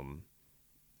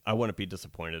 I wouldn't be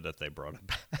disappointed if they brought him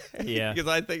back. Yeah, because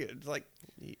I think it's like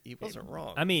he wasn't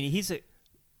wrong. I mean,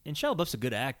 and Shia LaBeouf's a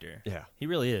good actor. Yeah, he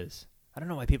really is. I don't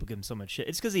know why people give him so much shit.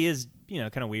 It's because he is,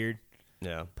 kind of weird.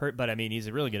 Yeah, but I mean, he's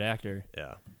a really good actor.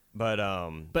 Yeah. But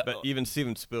even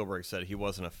Steven Spielberg said he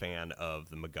wasn't a fan of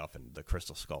the MacGuffin, the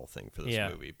Crystal Skull thing for this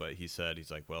movie. But he's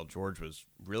like, well, George was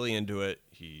really into it.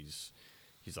 He's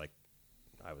like,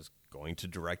 I was going to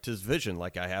direct his vision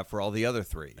like I have for all the other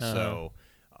 3. So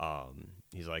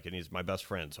he's like, and he's my best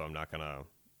friend, so I'm not gonna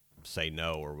say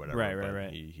no or whatever.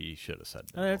 Right. He should have said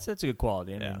no. That's a good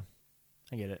quality. I mean,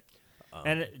 I get it.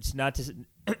 And it's not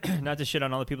to shit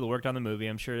on all the people who worked on the movie.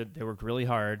 I'm sure they worked really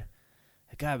hard.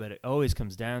 God, but it always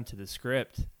comes down to the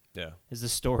script. Yeah. Is the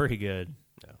story good?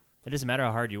 Yeah. It doesn't matter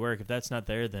how hard you work. If that's not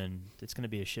there, then it's going to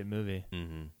be a shit movie.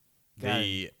 Mm-hmm.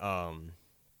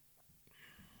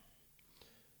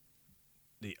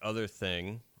 The other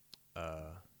thing,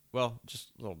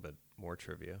 just a little bit more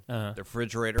trivia. The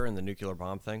refrigerator and the nuclear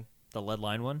bomb thing. The lead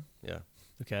line one? Yeah.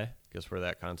 Okay. Guess where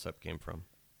that concept came from?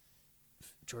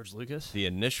 George Lucas? The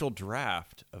initial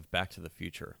draft of Back to the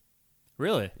Future.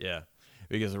 Really? Yeah.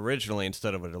 Because originally,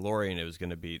 instead of a DeLorean, it was going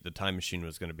to be the time machine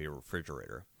was going to be a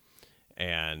refrigerator,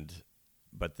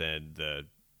 but then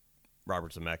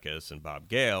Robert Zemeckis and Bob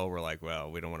Gale were like,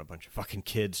 well, we don't want a bunch of fucking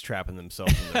kids trapping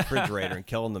themselves in the refrigerator and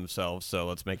killing themselves, so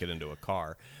let's make it into a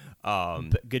car.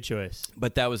 Good choice.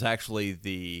 But that was actually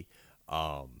the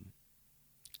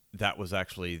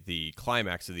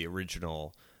climax of the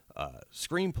original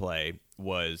screenplay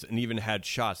and even had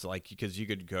shots because you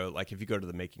could go if you go to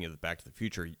the making of the Back to the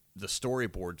Future, the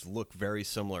storyboards look very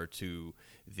similar to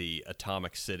the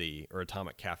Atomic City or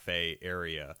Atomic Cafe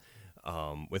area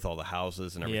with all the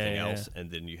houses and everything else,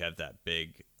 and then you have that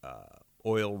big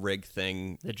oil rig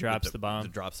thing that drops the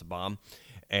bomb.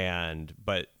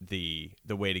 But the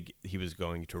way he was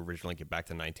going to originally get back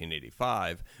to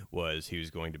 1985 was he was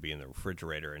going to be in the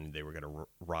refrigerator, and they were going to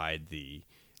ride the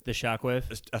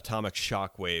shockwave, atomic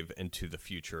shockwave into the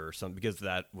future or something, because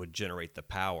that would generate the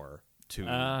power to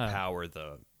power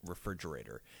the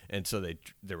refrigerator. And so they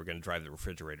were going to drive the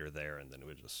refrigerator there, and then it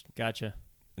would just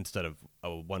instead of a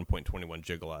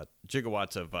 1.21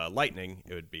 gigawatts of lightning,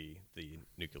 it would be the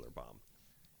nuclear bomb.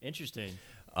 Interesting.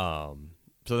 So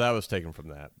that was taken from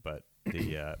that, but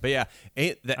I'm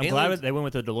glad they went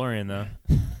with the DeLorean though.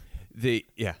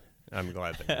 I'm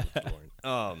glad they went with the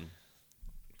DeLorean.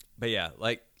 But yeah,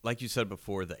 like you said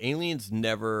before, the aliens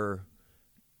never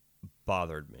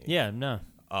bothered me. Yeah, no.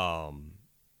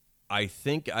 I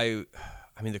think I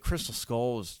mean the Crystal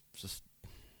Skull was just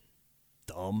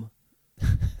dumb.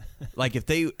 Like if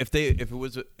it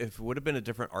would have been a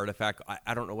different artifact,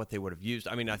 I don't know what they would have used.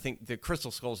 I mean, I think the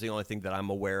Crystal Skull is the only thing that I'm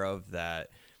aware of that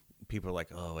people are like,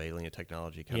 oh, alien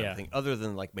technology kind of thing, other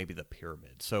than like maybe the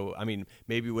pyramid. So I mean,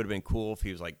 maybe it would have been cool if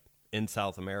he was like in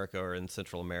South America or in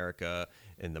Central America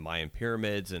in the Mayan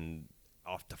pyramids and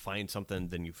off to find something,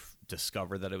 then you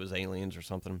discover that it was aliens or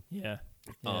something. Yeah.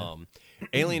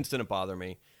 Aliens didn't bother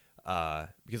me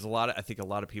because I think a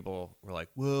lot of people were like,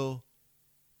 well,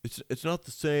 it's not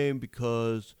the same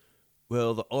because,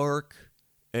 well, the Ark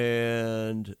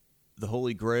and the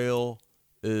Holy Grail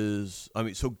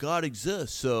so God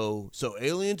exists, so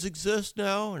aliens exist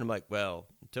now? And I'm like, well,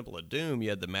 Temple of Doom,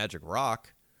 you had the magic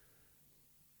rock.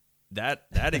 That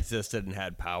existed and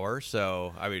had power.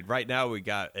 So, I mean, right now we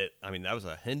got it. I mean, that was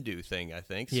a Hindu thing, I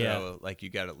think. So, like, you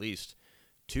got at least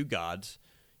 2 gods.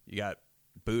 You got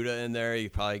Buddha in there. You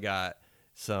probably got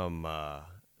some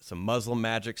Muslim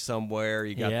magic somewhere.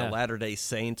 You got the Latter-day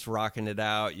Saints rocking it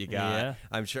out. You got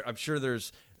I'm sure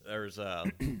there's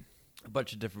a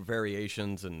bunch of different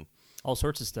variations and All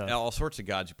sorts of stuff. all sorts of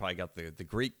gods. You probably got the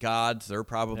Greek gods. They're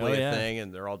probably a thing,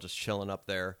 and they're all just chilling up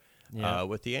there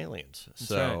with the aliens.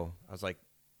 That's right. I was like,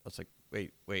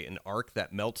 wait, an arc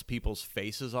that melts people's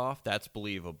faces off? That's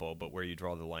believable, but where you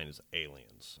draw the line is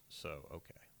aliens. So,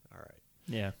 okay, all right.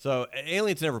 Yeah. So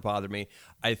aliens never bothered me.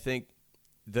 I think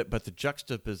but the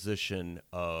juxtaposition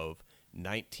of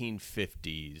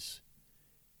 1950s,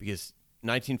 because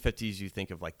 1950s you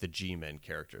think of like the G-Men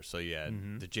character. So you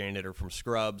had the janitor from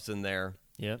Scrubs in there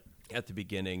at the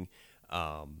beginning,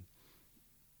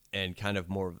 and kind of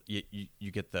more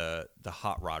you get the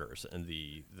hot rodders and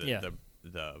the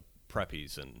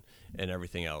preppies and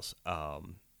everything else.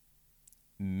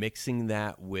 Mixing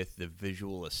that with the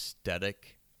visual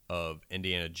aesthetic of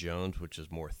Indiana Jones, which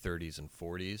is more 30s and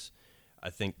 40s, I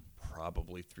think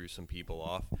probably threw some people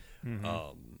off.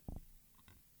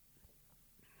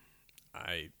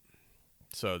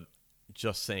 So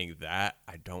just saying that,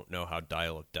 I don't know how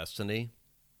Dial of Destiny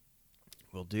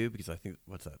will do, because I think,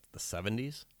 what's that, the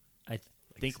 70s? I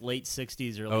think late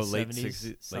 60s, early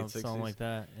 70s. Something like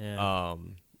that. Yeah.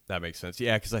 That makes sense.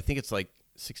 Yeah, because I think it's like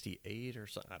 68 or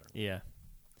something. I don't know. Yeah.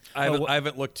 I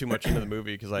haven't looked too much into the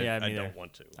movie because I don't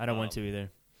want to. I don't want to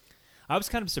either. I was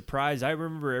kind of surprised. I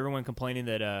remember everyone complaining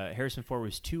that Harrison Ford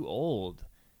was too old,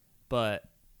 but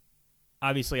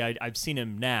obviously I've seen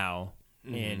him now,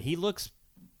 and he looks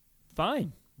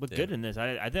fine. Looked good in this.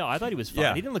 I thought he was fine.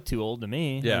 Yeah. He didn't look too old to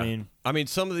me. Yeah. I mean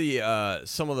some of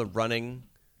the running,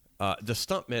 the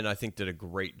stuntman I think did a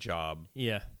great job.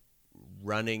 Yeah.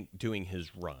 Doing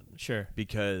his run. Sure.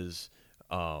 Because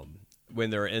when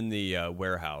they're in the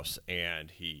warehouse and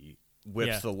he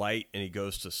whips the light and he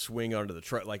goes to swing onto the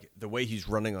truck, like the way he's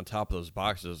running on top of those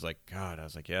boxes, like, God, I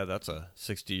was like, yeah, that's a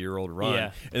 60-year-old run.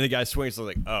 Yeah. And the guy swings, so I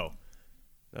was like, oh,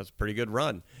 that's a pretty good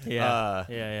run.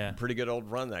 Yeah. Pretty good old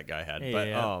run that guy had.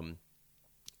 Yeah,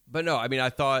 but no, I mean, I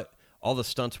thought all the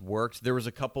stunts worked. There was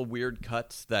a couple weird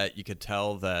cuts that you could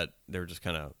tell that they were just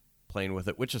kind of playing with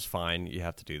it, which is fine. You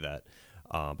have to do that.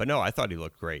 But no, I thought he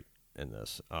looked great in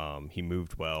this. He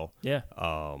moved well. Yeah.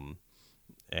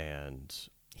 And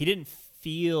he didn't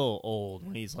feel old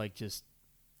when he's like just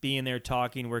being there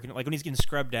talking, working. Like when he's getting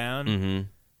scrubbed down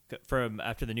from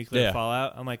after the nuclear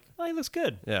fallout. I'm like, oh, he looks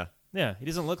good. Yeah. Yeah. He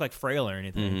doesn't look like frail or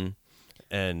anything.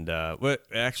 And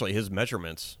actually, his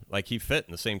measurements, like he fit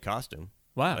in the same costume.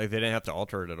 Wow. Like they didn't have to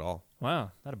alter it at all.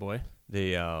 Wow. That a boy.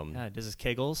 God, does his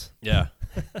Kegels? Yeah.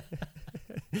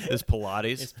 His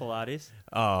Pilates. His Pilates.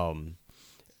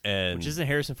 And which isn't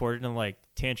Harrison Ford in like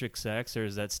tantric sex, or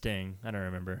is that Sting? I don't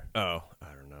remember. Oh,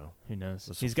 I don't know. Who knows?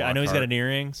 I know he's got an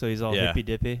earring, so he's all hippy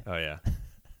dippy. Oh yeah,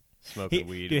 smoking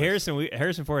weed. Dude,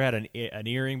 Harrison Ford had an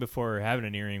earring before having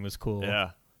an earring was cool. Yeah,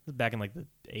 it was back in like the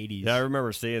 80s. Yeah, I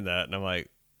remember seeing that, and I'm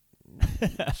like,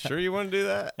 sure you want to do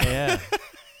that? Yeah.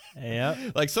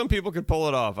 Yeah. Like some people could pull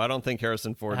it off. I don't think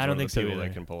Harrison Ford's one of the people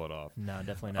that can pull it off. No,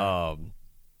 definitely not.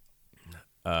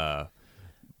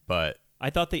 But I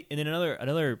thought and then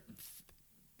another,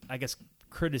 I guess,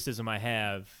 criticism I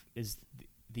have is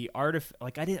the art of,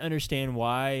 like, I didn't understand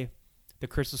why the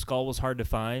Crystal Skull was hard to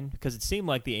find, because it seemed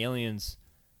like the aliens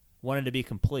wanted to be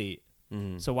complete.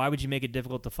 So why would you make it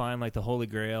difficult to find like the Holy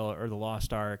Grail or the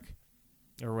Lost Ark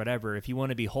or whatever if you want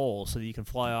to be whole so that you can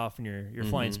fly off in your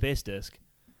flying space disc?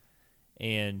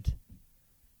 And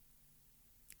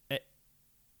I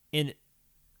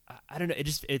don't know,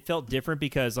 it felt different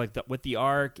because like with the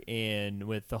Ark and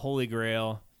with the Holy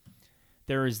Grail,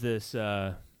 there was this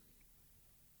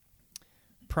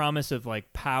promise of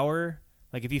like power.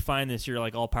 Like if you find this, you're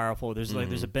like all powerful. There's like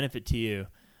there's a benefit to you.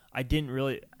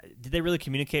 Did they really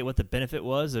communicate what the benefit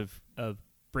was of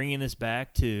bringing this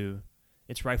back to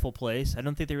its rightful place? I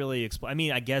don't think they really explained. I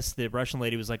mean, I guess the Russian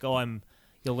lady was like, "Oh,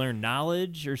 you'll learn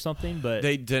knowledge or something," but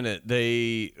they didn't.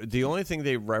 The only thing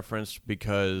they referenced,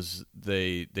 because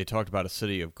they talked about a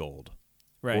city of gold,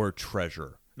 right, or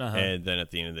treasure, and then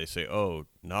at the end they say, "Oh,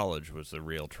 knowledge was the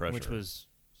real treasure," which was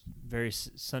very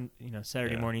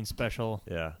Saturday morning special.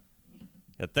 Yeah.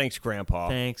 Yeah, thanks, Grandpa.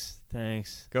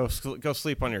 Thanks. Go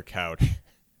sleep on your couch.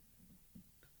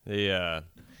 But yeah,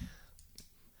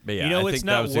 it's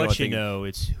not what you know;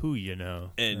 it's who you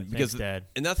know. And thanks, Dad.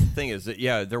 And that's the thing is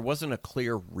that there wasn't a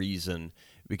clear reason,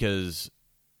 because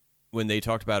when they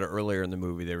talked about it earlier in the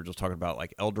movie, they were just talking about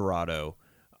like El Dorado,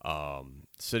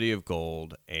 City of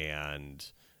Gold,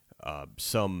 and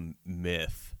some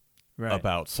myth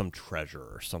about some treasure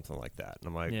or something like that. And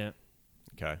I'm like,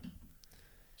 okay.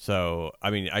 So,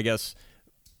 I mean, I guess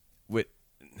it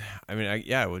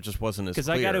just wasn't as clear. Because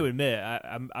I got to admit,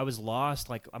 I was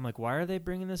lost. Like, I'm like, why are they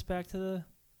bringing this back to the?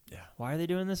 Yeah. Why are they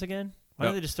doing this again? Why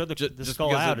don't they just throw the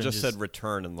skull out? It just said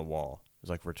return in the wall. was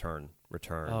like return,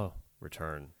 Oh.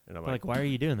 return, and I'm Like, why are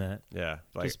you doing that? yeah,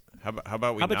 like Just- how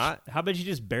about we not? How about you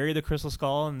just bury the crystal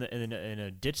skull in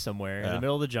a ditch somewhere in Yeah. the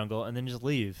middle of the jungle and then just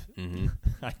leave? Mm-hmm.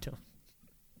 I don't.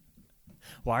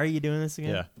 Why are you doing this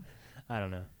again? Yeah. I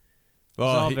don't know. Well,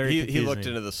 all very he looked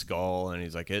confusing. into the skull and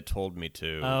he's like, it told me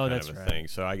to. Oh, kind that's of a right. thing.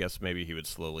 So I guess maybe he would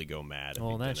slowly go mad. If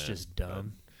Well, he that's didn't, just but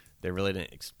dumb. They really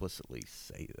didn't explicitly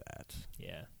say that.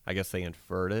 Yeah. I guess they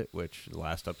inferred it, which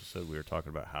last episode we were talking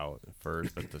about how it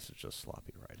infers, but this is just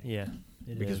sloppy writing. Yeah.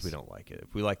 It Because is. we don't like it.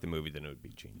 If we like the movie, then it would be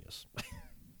genius.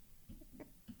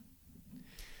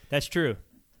 That's true.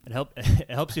 It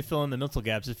helps you fill in the mental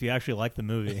gaps if you actually like the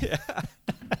movie.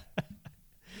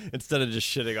 Instead of just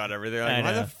shitting on everything. I Like,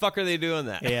 why know. the fuck are they doing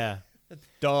that? Yeah.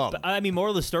 Dumb. But I mean,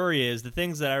 moral of the story is the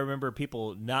things that I remember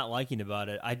people not liking about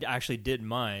it, I actually didn't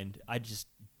mind. I just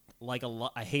like a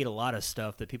lot. I hate a lot of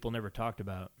stuff that people never talked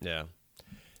about. Yeah.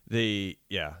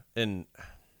 And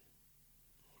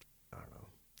I don't know.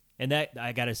 And that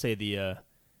I gotta say, the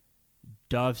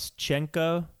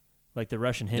Dovchenko, like the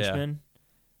Russian henchman,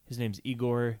 his name's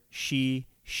Igor Shinkin.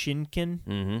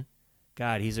 Mm-hmm.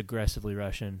 God, he's aggressively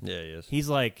Russian. Yeah, he is. He's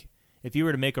like, if you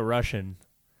were to make a Russian,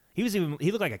 he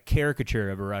looked like a caricature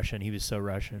of a Russian. He was so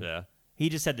Russian. Yeah. He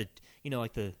just had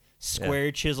like the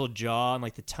square chiseled jaw and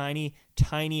like the tiny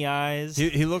eyes.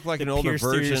 He looked like that an older pierce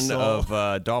through your version soul.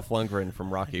 of Dolph Lundgren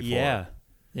from Rocky IV.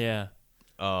 Yeah.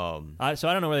 So I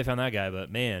don't know where they found that guy, but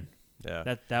man, yeah.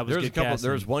 that was There's good casting.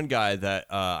 There was one guy that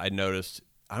I noticed.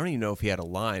 I don't even know if he had a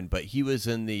line, but he was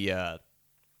in the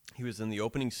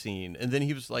opening scene, and then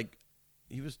he was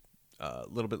a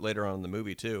little bit later on in the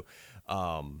movie too.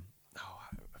 I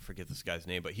forget this guy's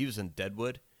name, but he was in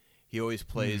Deadwood. He always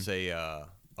plays a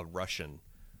Russian.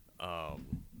 Hold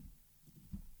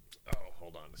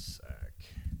on a sec.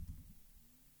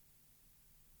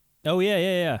 Oh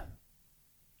yeah.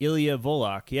 Ilya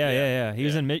Volok. Yeah. He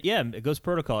was in Ghost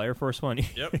Protocol, Air Force One.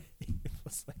 Yep.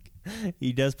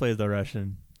 He does play the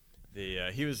Russian.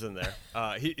 He was in there.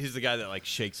 He's the guy that like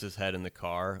shakes his head in the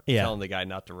car, Yeah. telling the guy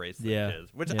not to race the kids.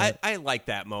 Which Yeah. I like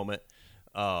that moment.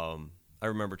 I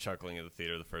remember chuckling in the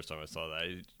theater the first time I saw that.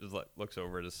 He just like looks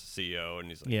over at his CEO and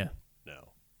he's like, Yeah. no,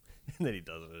 and then he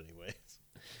does it anyways.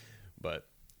 But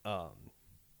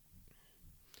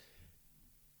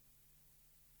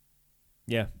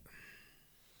Yeah.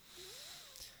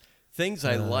 things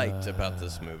I liked about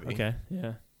this movie. Okay.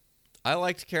 Yeah. I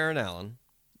liked Karen Allen.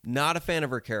 Not a fan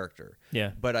of her character.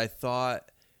 Yeah. But I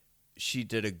thought she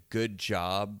did a good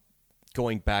job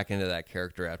going back into that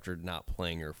character after not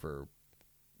playing her for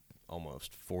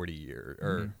almost 40 years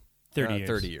or 30 years.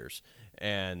 30 years.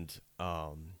 And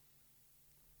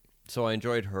so I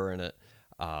enjoyed her in it.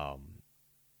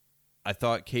 I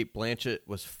thought Cate Blanchett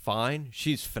was fine.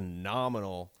 She's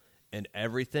phenomenal in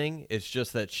everything. It's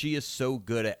just that she is so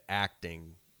good at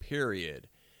acting, period,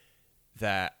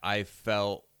 that I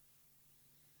felt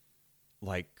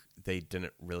like they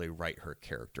didn't really write her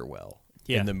character well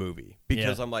in the movie.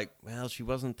 Because I'm like, well, she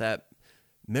wasn't that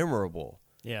memorable.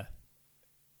 Yeah.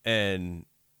 And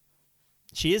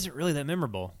She isn't really that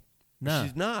memorable. No.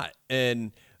 she's not.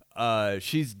 And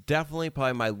she's definitely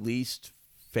probably my least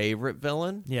favorite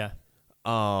villain. Yeah.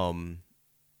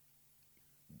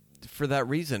 For that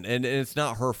reason. And it's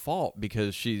not her fault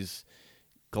because she's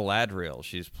Galadriel.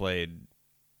 She's played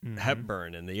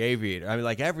Hepburn in The Aviator. I mean,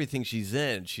 like everything she's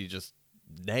in, she just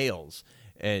nails.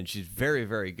 And she's very,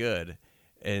 very good.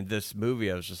 And this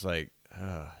movie, I was just like,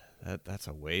 that's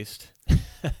a waste.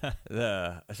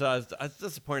 So I was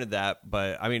disappointed that,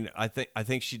 but I mean, I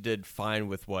think she did fine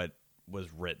with what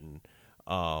was written.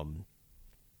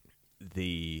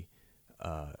 She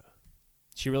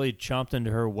really chomped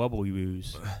into her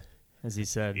wubble-woos, as he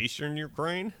said. Eastern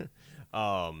Ukraine.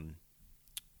 What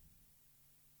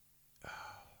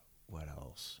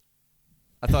else?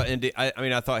 I thought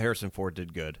I thought Harrison Ford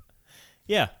did good.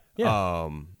 Yeah. Yeah.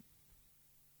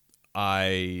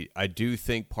 I do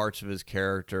think parts of his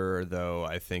character, though,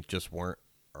 I think just weren't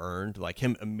earned. Like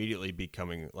him immediately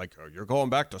becoming like, oh, you're going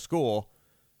back to school,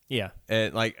 yeah.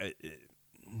 and like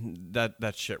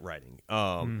that's shit writing.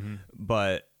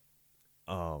 But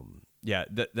yeah,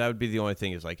 that would be the only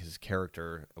thing is like his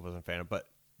character I wasn't a fan of, but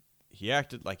he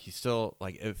acted like he still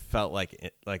like it felt like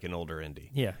an older Indy.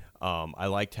 Yeah. I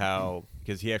liked how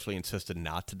because he actually insisted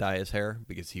not to dye his hair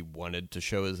because he wanted to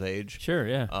show his age. Sure,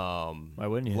 yeah. Why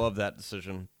wouldn't you? Love that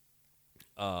decision.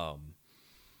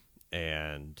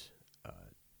 And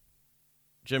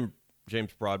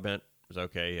James Broadbent was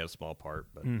okay. He had a small part,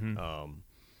 but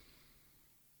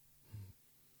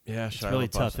yeah, It's really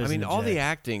tough. I mean, isn't it, all the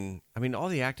Jack? acting. I mean, all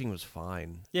the acting was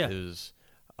fine. Yeah.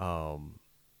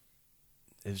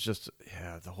 It's just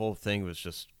the whole thing was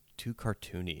just too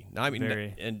cartoony. No, I mean,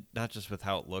 Very. and not just with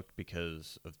how it looked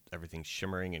because of everything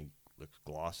shimmering and looks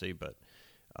glossy, but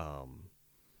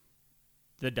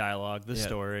The dialogue, the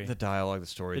story, the dialogue, the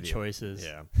story, the choices.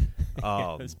 Yeah. It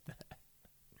was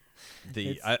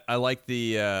I like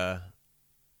the.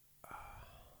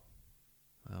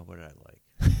 What did I like?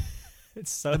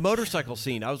 It's so The motorcycle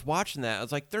scene. I was watching that. I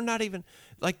was like, they're not even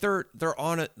like they're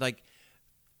on it. Like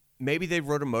maybe they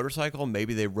rode a motorcycle,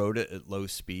 maybe they rode it at low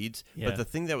speeds. Yeah. But the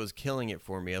thing that was killing it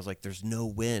for me, I was like, there's no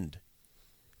wind.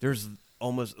 There's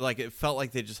almost like it felt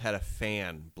like they just had a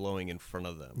fan blowing in front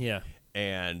of them. Yeah.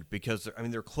 And because I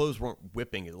mean their clothes weren't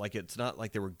whipping it, like it's not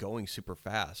like they were going super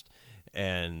fast,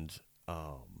 and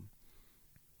I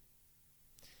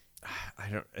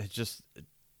don't. It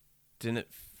didn't.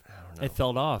 I don't know. It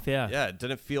felt off. Yeah. Yeah, it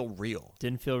didn't feel real.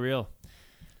 Didn't feel real.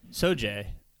 So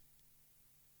Jay,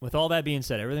 with all that being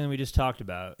said, everything we just talked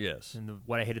about, Yes. and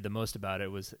what I hated the most about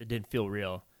it was it didn't feel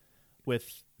real.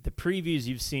 With the previews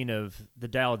you've seen of The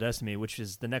Dial of Destiny, which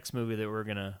is the next movie that we're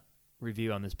gonna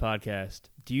review on this podcast,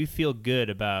 do you feel good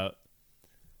about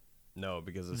No,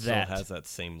 because it that? still has that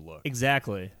same look.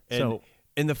 Exactly. And,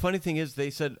 and the funny thing is,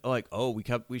 they said like, "Oh,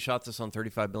 we shot this on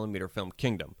 35 millimeter film.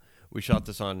 Kingdom. We shot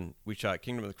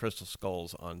Kingdom of the Crystal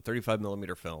Skulls on 35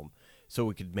 millimeter film, so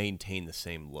we could maintain the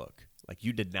same look." Like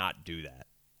you did not do that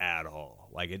at all.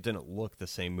 Like it didn't look the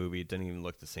same movie. It didn't even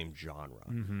look the same genre.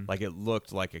 Like it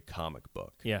looked like a comic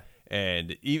book. yeah,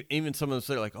 And even some of them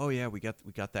say like, "Oh yeah, we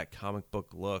got that comic book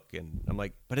look," and I'm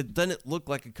like, but it doesn't look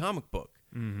like a comic book.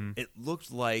 It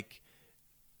looked like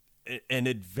an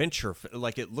adventure,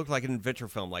 like it looked like an adventure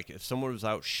film. Like if someone was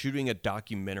out shooting a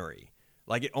documentary,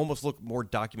 like it almost looked more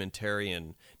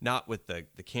documentarian, not with the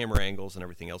camera angles and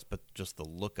everything else, but just the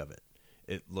look of it.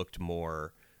 It looked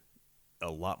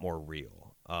a lot more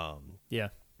real. yeah,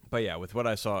 But yeah, with what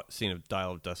I seen of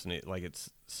Dial of Destiny, like it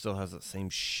still has that same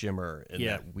shimmer and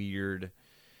Yeah. that weird.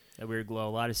 that weird glow, a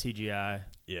lot of CGI.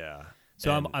 Yeah.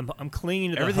 So And I'm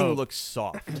clinging to the everything hope. looks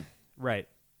soft. Right.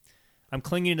 I'm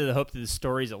clinging to the hope that the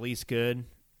story's at least good,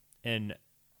 and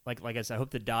like I said, I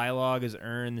hope the dialogue is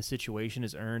earned, the situation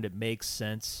is earned, it makes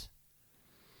sense.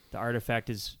 The artifact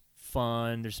is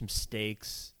fun. There's some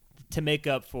stakes to make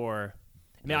up for.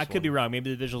 I mean, I could be wrong.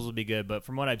 Maybe the visuals will be good, but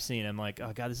from what I've seen, I'm like,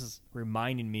 oh god, this is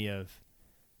reminding me of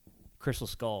Crystal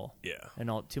Skull. Yeah. And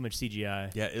all too much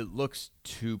CGI. Yeah, it looks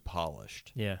too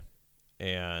polished. Yeah.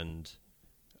 And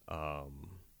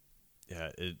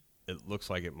it looks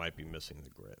like it might be missing the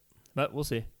grit. But we'll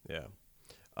see. Yeah.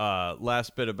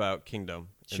 Last bit about Kingdom,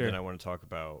 and Sure. then I want to talk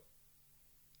about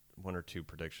one or two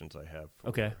predictions I have for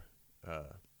Okay.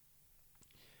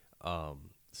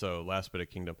 So last bit of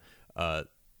Kingdom,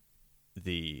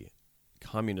 the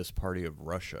Communist Party of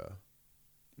Russia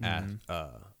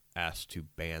asked to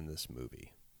ban this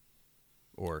movie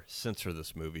or censor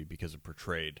this movie because it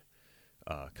portrayed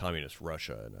communist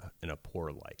Russia in a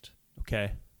poor light.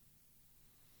 Okay.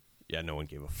 Yeah, no one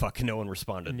gave a fuck. No one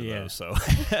responded to Yeah. those, so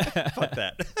fuck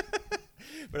that.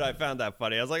 But I found that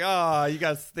funny. I was like, "Oh, you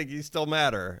guys think you still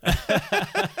matter?"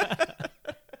 I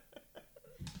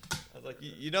was like,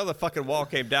 "You know, the fucking wall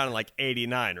came down in like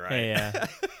 '89, right?" Yeah.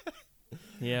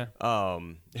 Yeah.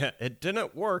 Yeah, it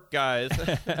didn't work, guys.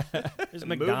 There's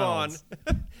Move McDonald's.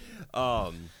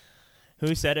 on.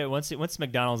 Who said it? Once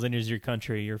McDonald's enters your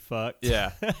country, you're fucked.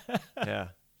 Yeah, yeah.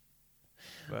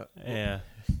 But, Yeah.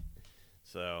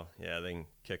 So yeah, they can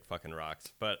kick fucking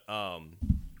rocks. But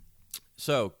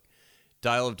so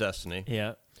Dial of Destiny.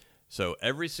 Yeah. So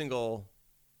every single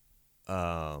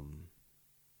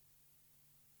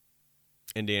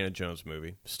Indiana Jones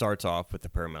movie starts off with the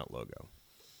Paramount logo.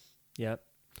 Yep.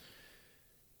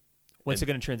 What's it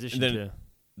going to transition then to?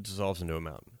 Dissolves into a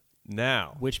mountain.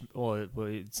 Now, Which? Well,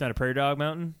 it's not a prairie dog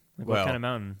mountain. Like what Well- kind of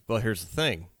mountain? well, here's the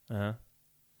thing. Uh-huh.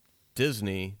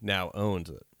 Disney now owns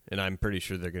it, and I'm pretty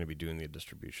sure they're going to be doing the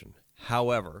distribution.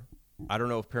 However, I don't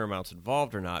know if Paramount's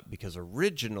involved or not, because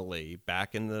originally,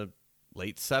 back in the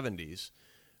late 70s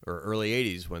or early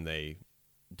 80s when they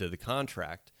did the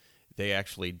contract, they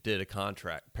actually did a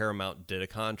contract. Paramount did a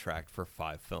contract for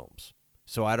 5 films.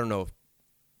 So I don't know if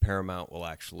Paramount will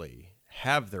actually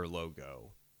have their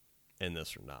logo in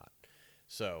this or not.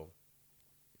 So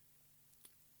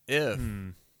if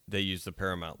they use the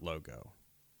Paramount logo,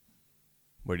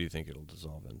 what do you think it'll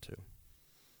dissolve into?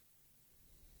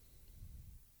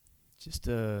 Just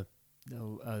a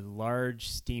large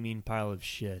steaming pile of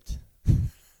shit.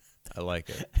 I like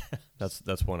it.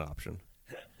 That's one option.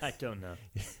 I don't know.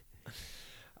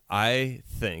 I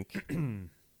think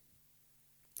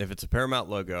if it's a Paramount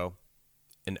logo,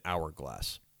 an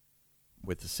hourglass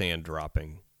with the sand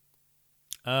dropping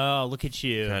Oh, look at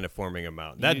you. kind of forming a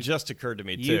mountain. That just occurred to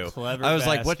me you too. clever I was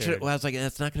like, bastard. I was like,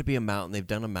 that's not going to be a mountain. They've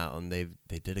done a mountain. They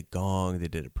did a gong. They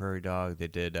did a prairie dog. They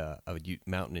did a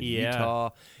mountain in Yeah. Utah.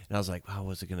 And I was like, wow,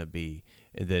 what's it going to be?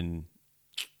 And then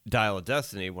Dial of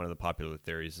Destiny, one of the popular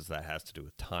theories is that has to do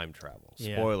with time travel.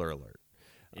 Yeah. Spoiler alert.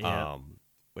 Yeah.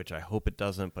 Which I hope it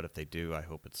doesn't, but if they do, I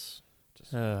hope it's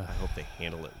just. I hope they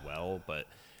handle it well, but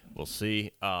we'll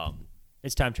see.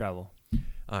 It's time travel.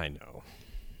 I know.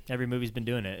 Every movie's been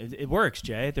doing it. It works,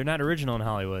 Jay. They're not original in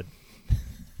Hollywood.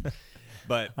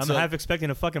 But I'm so half expecting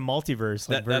a fucking multiverse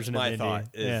that's version my of Indy. thought.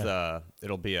 Is Yeah.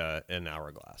 it'll be an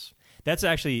hourglass. That's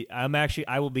actually.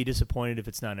 I will be disappointed if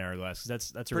it's not an hourglass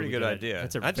because that's a Pretty really good idea.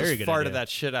 That's a I very just good farted idea. that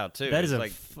shit out too. That is It's a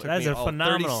like, f- took that is me a all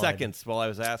phenomenal 30 seconds while I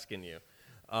was asking you.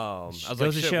 I was Goes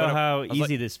like, to shit, show what how I was easy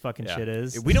like- this fucking yeah. shit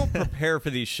is. We don't prepare for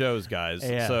these shows, guys.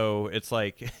 Yeah. So it's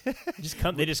like,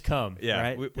 They just come. yeah,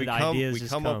 right? we The come ideas we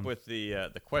just come up with the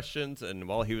questions, and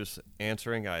while he was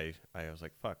answering, I was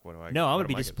like, fuck, what do I? No, I what would am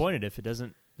be gonna disappointed if it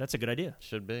doesn't. That's a good idea. say?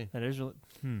 Should be. That is really.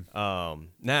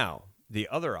 Now the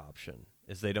other option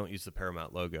is they don't use the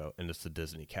Paramount logo, and it's the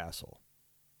Disney castle,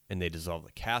 and they dissolve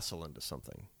the castle into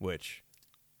something, which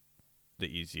the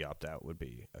easy opt out would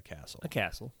be a castle. A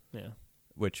castle. Yeah.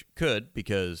 Which could,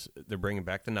 because they're bringing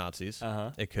back the Nazis.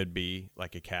 Uh-huh. It could be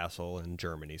like a castle in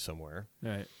Germany somewhere.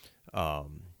 Right.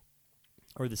 Um,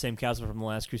 Or the same castle from the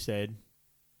Last Crusade.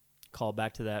 Call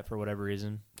back to that for whatever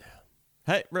reason.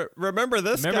 hey, remember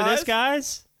this? Remember guys? this,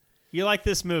 guys? You like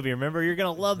this movie? Remember, you're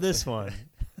gonna love this one.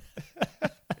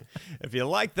 If you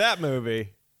like that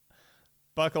movie,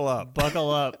 buckle up. Buckle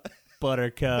up,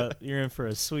 Buttercup. You're in for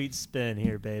a sweet spin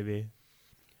here, baby.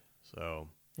 So,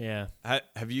 Yeah.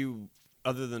 have you,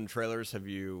 other than trailers, have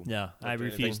you? No, I looked at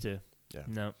refuse anything? to. Yeah.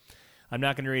 No. I'm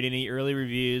not going to read any early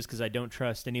reviews because I don't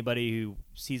trust anybody who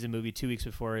sees a movie 2 weeks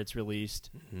before it's released.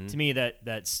 Mm-hmm. To me,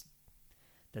 that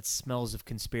smells of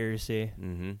conspiracy.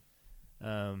 Mm-hmm.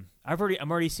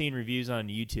 I'm already seeing reviews on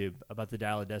YouTube about the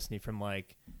Dial of Destiny from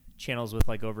like channels with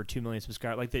like over 2 million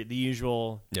subscribers, like the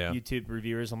usual YouTube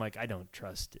reviewers. I'm like, I don't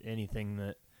trust anything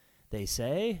that they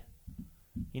say.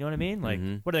 You know what I mean? Like,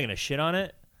 what are they going to shit on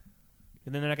it?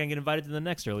 And then they're not going to get invited to the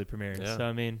next early premiere. Yeah. So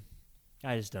I mean,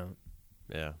 I just don't.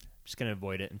 Yeah. I'm just going to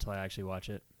avoid it until I actually watch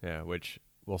it. Yeah. Which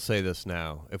we'll say this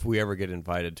now: if we ever get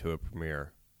invited to a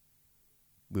premiere,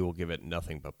 we will give it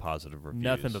nothing but positive reviews.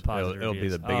 Nothing but positive It'll be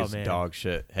reviews. the biggest Oh, man. dog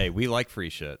shit. Hey, we like free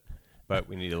shit, but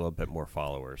we need a little bit more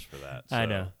followers for that. So, I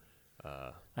know.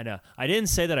 I know. I didn't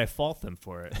say that I fault them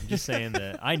for it. I'm just saying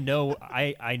that I know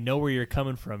where you're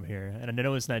coming from here, and I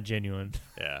know it's not genuine.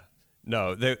 Yeah.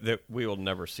 No, we will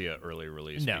never see an early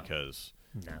release because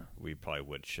we probably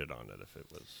would shit on it if it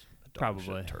was a dog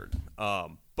Probably. shit turd.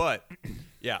 But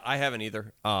yeah, I haven't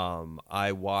either.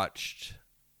 I watched,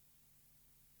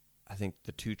 I think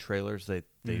the 2 trailers they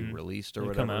released or They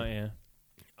whatever. come out, yeah.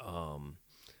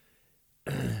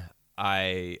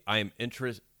 I'm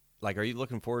interested. Like, are you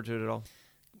looking forward to it at all?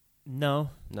 No.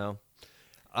 No.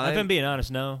 If I'm being honest,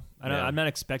 no. Yeah. I'm not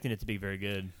expecting it to be very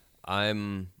good.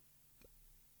 I'm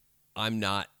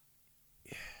not.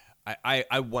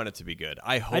 I want it to be good.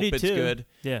 I hope I do it's too. good.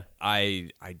 Yeah. I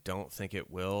don't think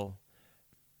it will.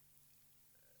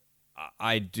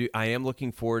 I am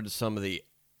looking forward to some of the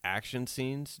action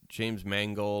scenes. James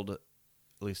Mangold, at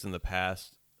least in the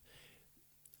past,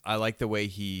 I like the way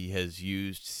he has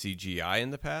used CGI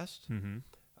in the past. Mm-hmm.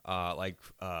 Like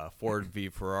Ford v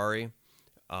Ferrari.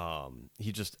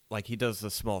 He just he does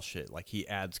the small shit. Like he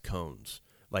adds cones.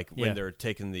 Like when they're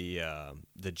taking the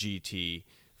GT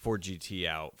Ford GT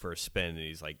out for a spin, and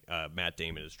he's like Matt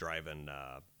Damon is driving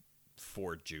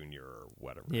Ford Jr. or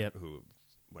whatever. Yep.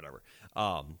 Whatever.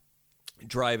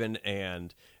 Driving,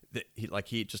 and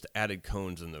he just added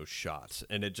cones in those shots,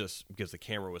 and it just because the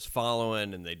camera was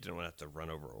following, and they didn't have to run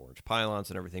over orange pylons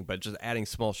and everything, but just adding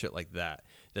small shit like that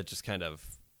just kind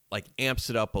of amps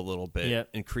it up a little bit,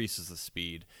 increases the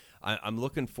speed. I'm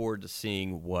looking forward to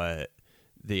seeing what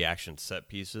the action set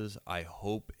pieces. I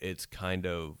hope it's kind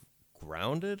of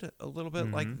grounded a little bit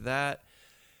like that.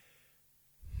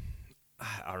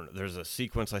 I don't know. There's a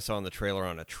sequence I saw in the trailer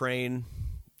on a train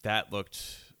that looked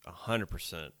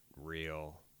 100%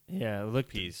 real. Yeah, it looked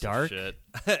Piece dark. of shit.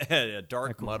 Yeah,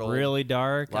 dark, muddled. Really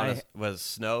dark. Was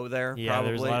snow there? Yeah, probably.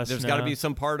 there was a lot of There's got to snow. be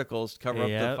some particles to cover up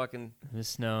the fucking. It was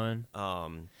snowing.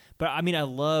 Um, But I mean, I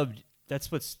loved.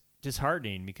 That's what's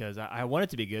disheartening because I want it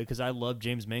to be good because I love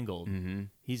James Mangold. Mm-hmm.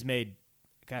 He's made.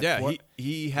 God, yeah,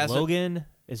 he has Logan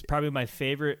is probably my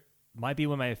favorite. Might be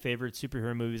one of my favorite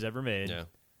superhero movies ever made.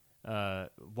 Yeah.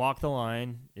 Walk the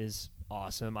Line is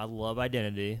awesome. I love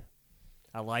Identity.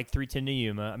 I like 310 to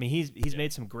Yuma. I mean, he's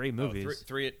made some great movies.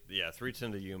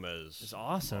 310 to Yuma is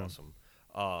awesome.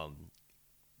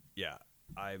 Yeah,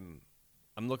 I'm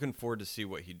looking forward to see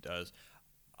what he does.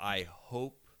 I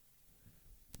hope.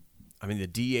 I mean, the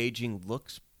de-aging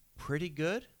looks pretty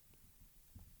good.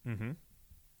 Mm-hmm.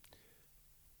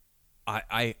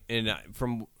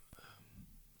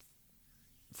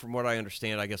 From what I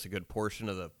understand, I guess a good portion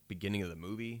of the beginning of the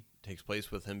movie takes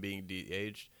place with him being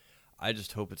de-aged. I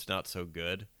just hope it's not so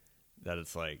good that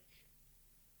it's like,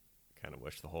 kind of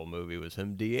wish the whole movie was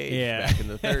him de-aged back in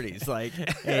the 30s. Like,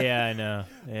 yeah, I know.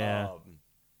 Yeah,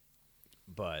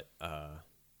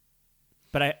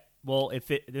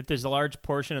 if there's a large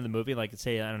portion of the movie, like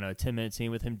say, I don't know, a 10-minute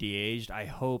scene with him de-aged, I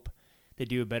hope they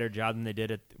do a better job than they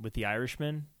did with The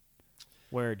Irishman,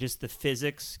 where just the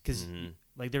physics, because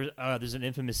like there's an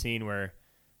infamous scene where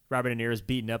Robert De Niro's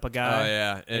beating up a guy. Oh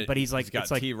yeah, but he's like, he's got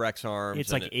it's like T-Rex arms.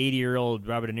 It's like 80-year-old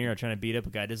Robert De Niro trying to beat up a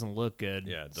guy. It doesn't look good.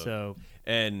 Yeah. So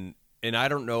and I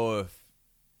don't know if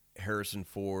Harrison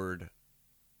Ford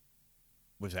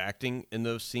was acting in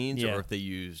those scenes or if they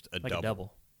used a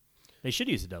double. They should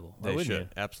use a double. Why they wouldn't should you?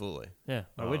 Absolutely. Yeah.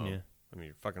 Why wouldn't you? I mean,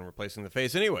 you're fucking replacing the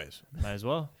face, anyways. Might as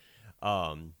well.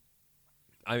 I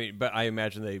mean, but I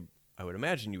would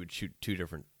imagine you would shoot two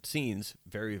different scenes,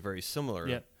 very, very similar.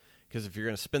 Yep. Because if you're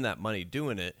going to spend that money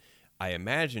doing it, I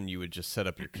imagine you would just set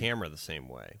up your camera the same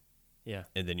way. Yeah.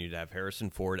 And then you'd have Harrison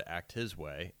Ford act his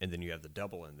way, and then you have the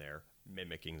double in there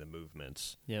mimicking the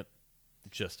movements. Yep.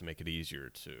 Just to make it easier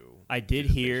to. I did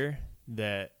hear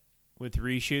that with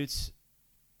reshoots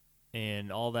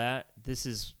and all that, this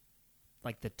is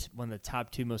like one of the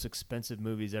top 2 most expensive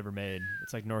movies ever made.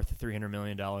 It's like north of $300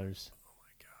 million. Oh my god!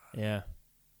 Yeah,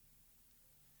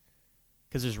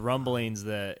 because there's rumblings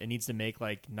that it needs to make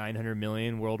like $900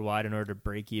 million worldwide in order to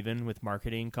break even with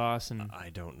marketing costs. And I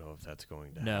don't know if that's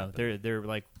going to happen. No, they're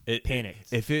like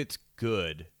panicked. If it's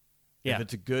good, if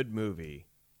it's a good movie,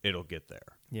 it'll get there.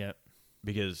 Yeah,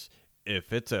 because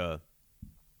if it's not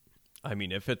going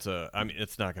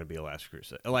to be a Last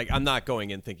Crusade. Like, I'm not going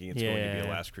in thinking it's going to be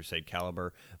a Last Crusade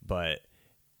caliber, but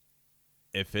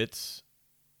if it's,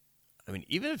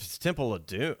 even if it's Temple of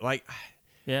Doom, like,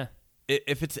 yeah,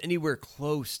 if it's anywhere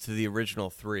close to the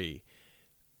original 3,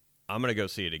 I'm going to go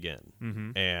see it again.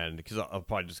 Mm-hmm. And because I'll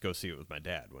probably just go see it with my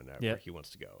dad whenever he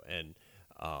wants to go. And,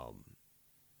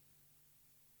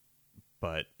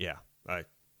 but yeah, I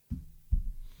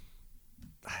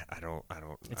don't.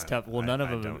 It's tough. Well, none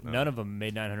of them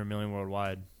made $900 million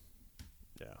worldwide.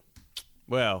 Yeah.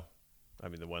 Well,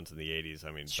 the ones in the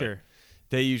 80s. Sure.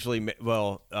 They usually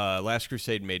Last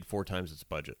Crusade made 4 times its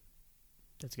budget.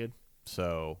 That's good.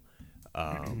 So,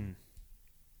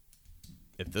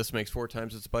 if this makes 4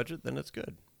 times its budget, then it's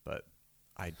good. But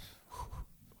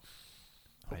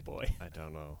boy, I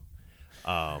don't know.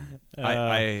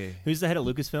 Who's the head of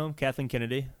Lucasfilm? Kathleen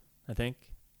Kennedy, I think.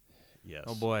 Yes.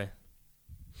 Oh boy.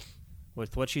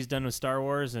 With what she's done with Star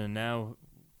Wars and now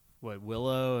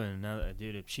Willow and now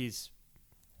dude, she's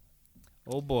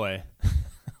oh boy.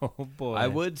 Oh boy. I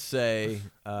would say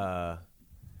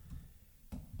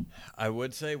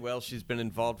well, she's been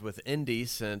involved with Indy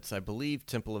since I believe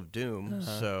Temple of Doom,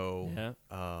 so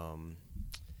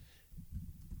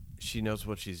she knows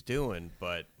what she's doing,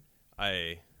 but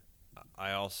I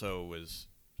also was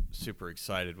super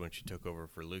excited when she took over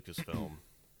for Lucasfilm.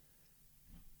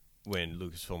 When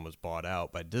Lucasfilm was bought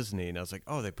out by Disney, and I was like,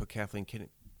 oh, they put Kathleen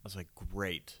Kennedy. I was like,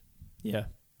 great. Yeah.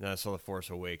 And I saw The Force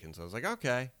Awakens. I was like,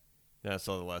 okay. And I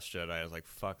saw The Last Jedi. I was like,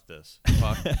 fuck this.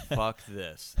 Fuck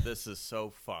this. This is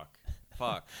so fuck.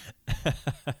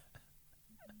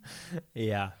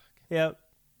 Yeah. Yep.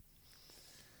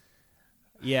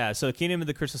 Yeah, so Kingdom of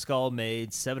the Crystal Skull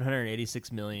made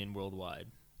 $786 million worldwide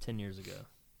 10 years ago.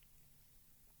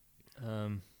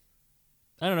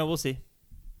 I don't know. We'll see.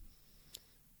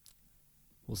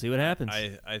 We'll see what happens.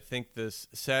 I think this,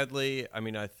 sadly,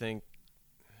 I think,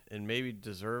 and maybe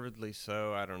deservedly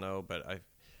so, I don't know, but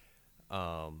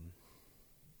I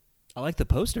like the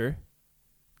poster.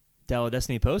 Dial of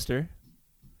Destiny poster.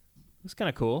 Looks kind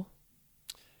of cool.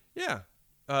 Yeah.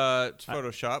 It's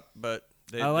Photoshop, but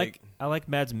I like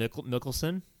Mads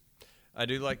Mikkelsen. I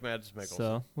do like Mads Mikkelsen.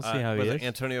 So we'll see how he is.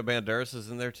 Antonio Banderas is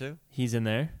in there too? He's in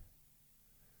there.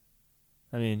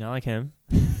 I like him.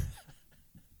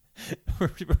 we're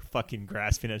fucking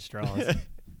grasping at straws.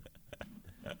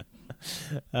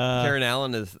 Karen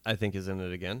Allen I think is in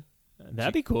it again.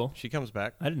 That'd be cool. She comes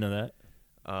back. I didn't know that.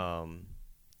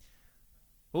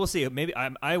 We'll see. Maybe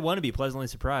I want to be pleasantly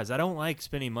surprised. I don't like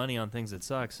spending money on things that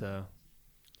suck, so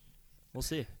we'll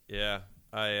see. Yeah.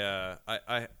 I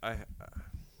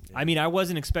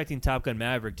wasn't expecting Top Gun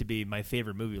Maverick to be my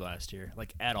favorite movie last year,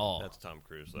 like at all. That's Tom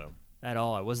Cruise though. At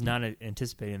all. I was not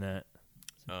anticipating that.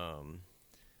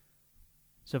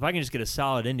 So if I can just get a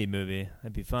solid indie movie,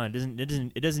 that'd be fine.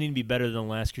 It doesn't need to be better than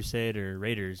Last Crusade or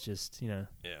Raiders. Just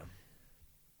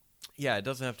Yeah, it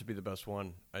doesn't have to be the best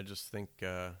one. I just think,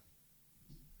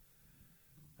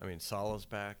 Salah's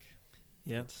back.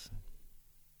 Yeah.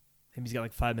 Maybe he's got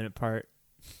like 5-minute part.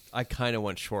 I kind of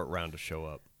want Short Round to show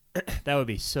up. That would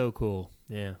be so cool.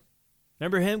 Yeah.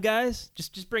 Remember him, guys?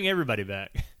 Just bring everybody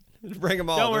back. Bring them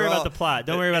all. Don't worry about the plot.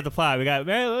 Don't worry about the plot. We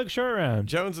got Short Round.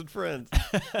 Jones and Friends.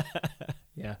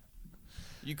 Yeah.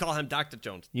 You call him Dr.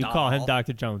 Jones. You doll. call him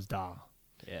Dr. Jones doll.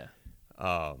 Yeah.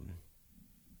 Well,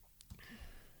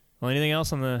 anything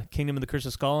else on the Kingdom of the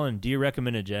Crystal Skull, and do you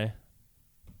recommend it, Jay?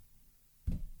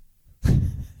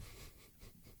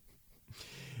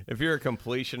 If you're a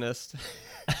completionist,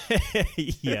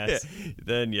 yes.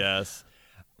 Then yes.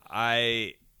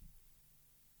 I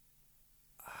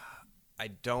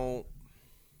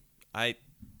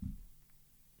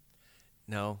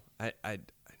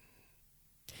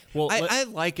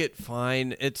like it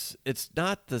fine. It's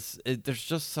not this. There's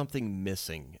just something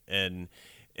missing, and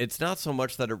it's not so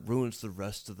much that it ruins the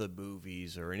rest of the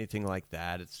movies or anything like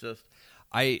that. It's just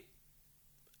I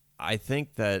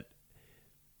think that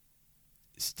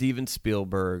Steven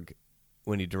Spielberg,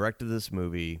 when he directed this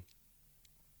movie,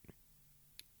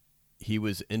 he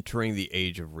was entering the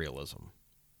age of realism,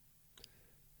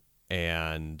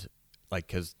 and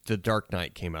because The Dark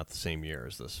Knight came out the same year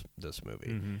as this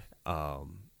movie. Mm-hmm.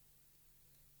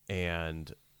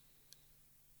 And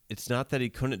it's not that he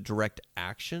couldn't direct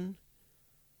action.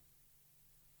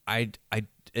 It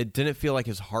didn't feel like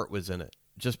his heart was in it,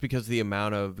 just because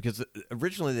because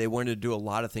originally they wanted to do a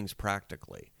lot of things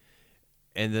practically,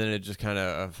 and then it just kind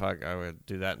of I would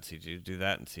do that in CG, do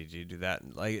that in CG, do that.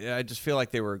 I just feel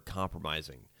like they were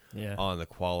compromising on the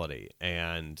quality,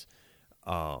 and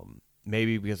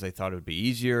maybe because they thought it would be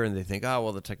easier, and they think, oh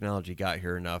well, the technology got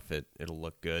here enough, it'll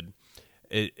look good.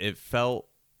 It felt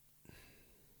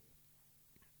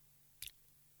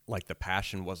like the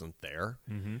passion wasn't there.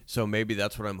 Mm-hmm. So maybe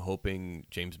that's what I'm hoping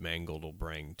James Mangold will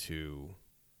bring to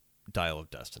Dial of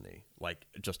Destiny. Like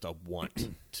just a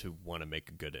want to make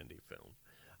a good indie film.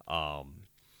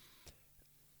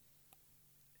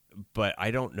 But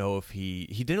I don't know if he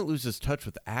didn't lose his touch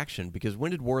with action, because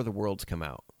when did War of the Worlds come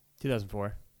out?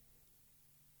 2004.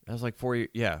 That was like 4 years.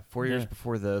 Yeah, 4 years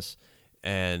before this.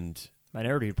 And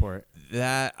Minority Report.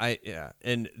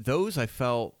 And those I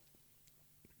felt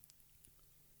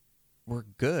were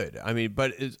good. I mean,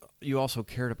 but you also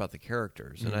cared about the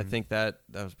characters, and I think that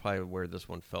was probably where this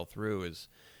one fell through. Is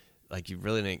like you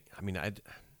really didn't. I mean,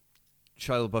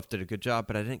 Shia LaBeouf did a good job,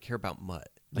 but I didn't care about Mutt.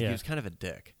 Like he was kind of a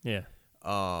dick. Yeah.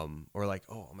 Or like,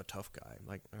 oh, I'm a tough guy. I'm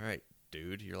like, all right,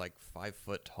 dude, you're like 5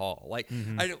 foot tall. Like,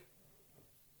 I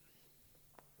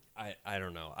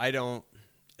don't know. I don't.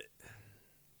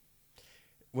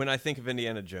 When I think of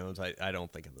Indiana Jones, I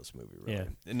don't think of this movie really.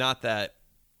 Yeah. Not that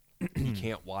you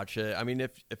can't watch it. I mean,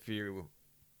 if you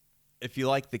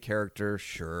like the character,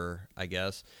 sure, I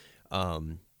guess.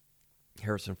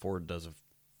 Harrison Ford does a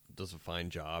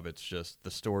fine job. It's just the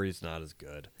story's not as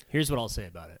good. Here's what I'll say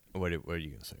about it. What are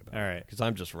you gonna say about it? All right, because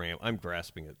I'm just I'm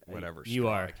grasping at whatever you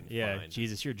are. I can find.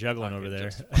 Jesus, you're juggling over there.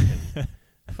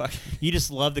 You just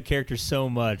love the character so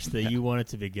much that you want it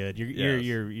to be good.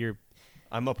 You're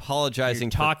I'm apologizing.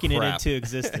 You're talking for it crap. into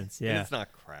existence. Yeah, it's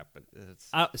not crap. But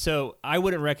it's so I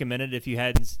wouldn't recommend it if you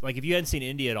hadn't seen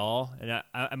Indy at all. And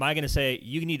am I going to say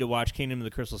you need to watch Kingdom of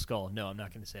the Crystal Skull? No, I'm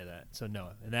not going to say that. So no,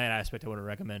 in that aspect, I wouldn't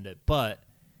recommend it. But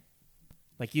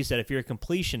like you said, if you're a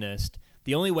completionist,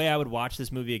 the only way I would watch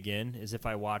this movie again is if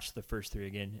I watched the first three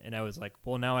again, and I was like,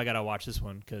 well, now I got to watch this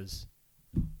one because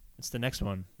it's the next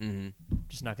one. Mm-hmm.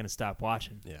 Just not going to stop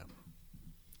watching. Yeah.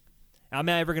 Am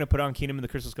I ever going to put on Kingdom of the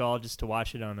Crystal Skull just to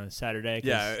watch it on a Saturday?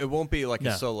 Yeah, it won't be like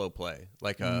a solo play.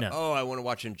 Like, I want to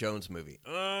watch a Jones movie.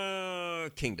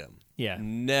 Kingdom.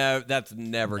 Yeah. That's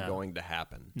never going to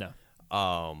happen. No.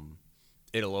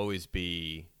 It'll always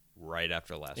be right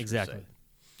after Last Crusade.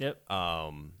 Yep.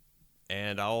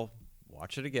 And I'll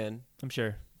watch it again. I'm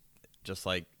sure. Just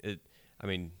like it. I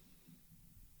mean,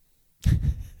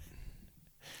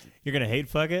 you're gonna hate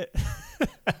fuck it.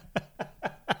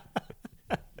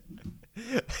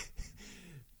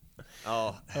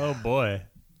 Oh boy.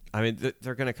 I mean,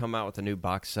 they're going to come out with a new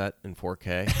box set in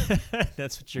 4K.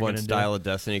 That's what you're going to do. Once Dial of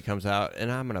Destiny comes out,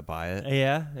 and I'm going to buy it.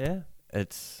 Yeah.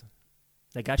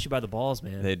 They got you by the balls,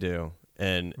 man. They do.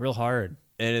 And real hard.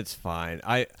 And it's fine.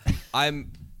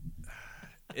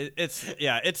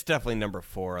 It's definitely number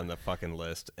 4 on the fucking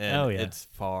list. And it's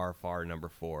far, far number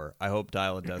 4. I hope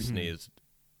Dial of Destiny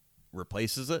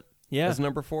replaces it as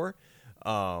number 4.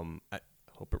 I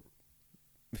hope it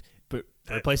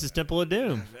replaces Temple of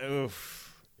Doom. Oof.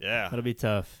 Yeah. That'll be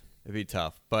tough. It'd be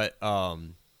tough, but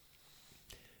I'll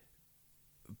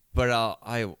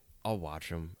watch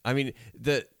them. I mean,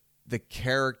 the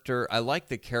character, I like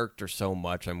the character so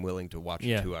much, I'm willing to watch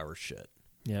a 2-hour shit.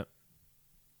 Yep.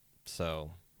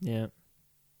 So. Yeah.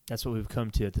 That's what we've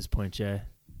come to at this point, Jay.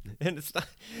 And it's not,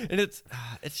 and it's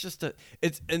just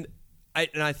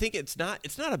I think it's not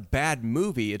a bad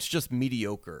movie. It's just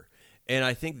mediocre. And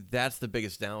I think that's the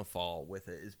biggest downfall with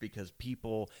it, is because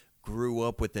people grew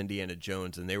up with Indiana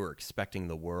Jones and they were expecting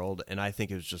the world, and I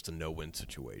think it was just a no-win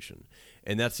situation.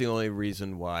 And that's the only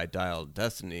reason why Dial of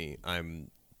Destiny, I'm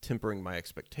tempering my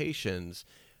expectations,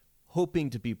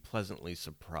 hoping to be pleasantly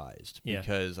surprised. Yeah.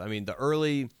 Because, I mean, the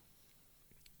early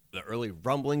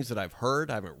rumblings that I've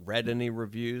heard, I haven't read any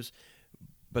reviews,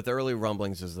 but the early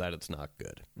rumblings is that it's not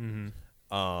good.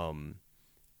 Mm-hmm.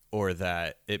 Or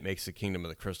that it makes the Kingdom of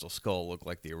the Crystal Skull look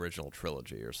like the original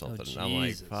trilogy or something. And I'm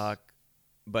like, fuck.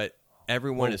 But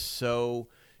everyone is so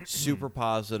super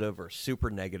positive or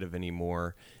super negative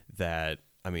anymore that,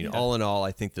 I mean, all in all,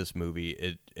 I think this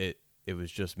movie, it was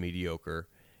just mediocre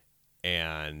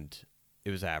and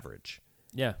it was average.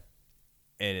 Yeah.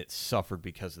 And it suffered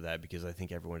because of that, because I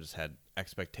think everyone just had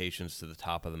expectations to the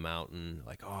top of the mountain,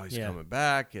 like, oh, he's coming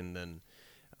back. And then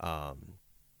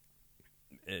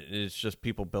it's just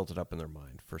people built it up in their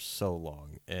mind for so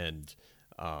long. And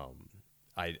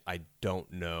I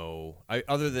don't know.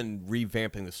 Other than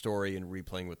revamping the story and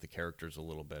replaying with the characters a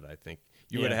little bit, I think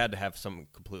you would have had to have some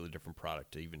completely different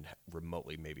product to even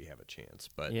remotely maybe have a chance.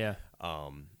 But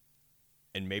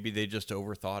and maybe they just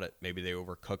overthought it. Maybe they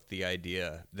overcooked the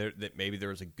idea. That maybe there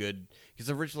was a good, because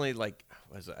originally, like,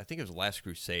 I think it was Last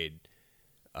Crusade.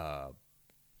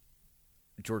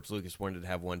 George Lucas wanted to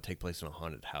have one take place in a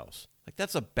haunted house. Like,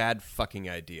 that's a bad fucking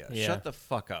idea. Yeah. Shut the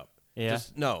fuck up. Yeah.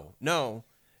 Just no.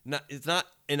 It's not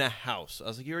in a house. I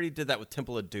was like, you already did that with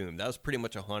Temple of Doom. That was pretty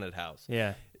much a haunted house.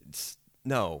 Yeah.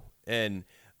 No. And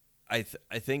I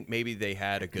think maybe they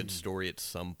had a good story at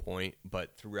some point,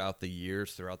 but throughout the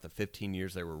 15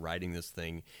 years they were writing this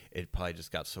thing, it probably just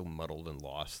got so muddled and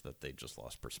lost that they just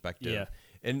lost perspective. Yeah.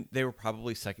 And they were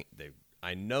probably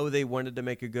I know they wanted to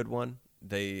make a good one.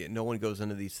 No one goes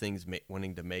into these things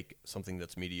wanting to make something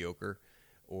that's mediocre,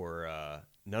 or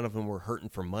none of them were hurting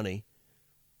for money.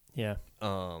 Yeah.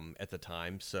 At the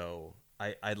time, so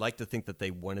I'd like to think that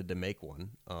they wanted to make one.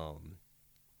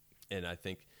 And I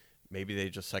think maybe they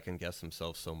just second guess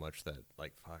themselves so much that,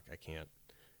 like, fuck, I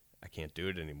can't do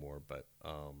it anymore. But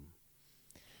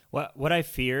what I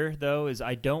fear, though, is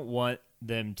I don't want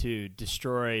them to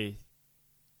destroy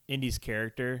Indy's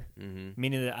character,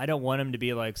 meaning that I don't want him to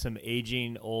be like some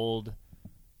aging old,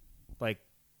 like,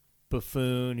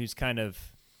 buffoon who's kind of,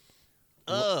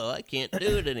 I can't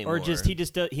do it anymore, or just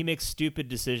he makes stupid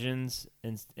decisions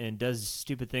and does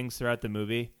stupid things throughout the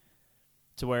movie,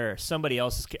 to where somebody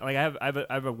else is like, I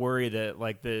have a worry that,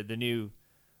 like, the new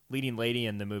leading lady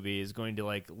in the movie is going to,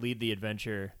 like, lead the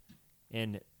adventure,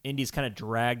 and Indy's kind of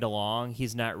dragged along.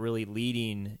 He's not really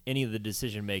leading any of the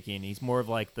decision making. He's more of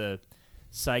like the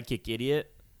sidekick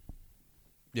idiot.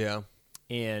 Yeah.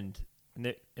 And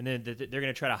then they're going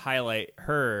to try to highlight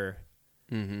her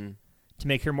to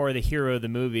make her more the hero of the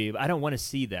movie. But I don't want to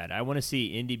see that. I want to see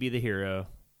Indy be the hero,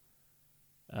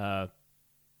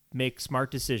 make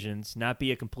smart decisions, not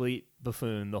be a complete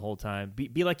buffoon the whole time.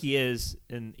 Be like he is,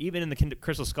 and even in the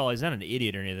Crystal Skull, he's not an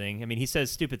idiot or anything. I mean, he says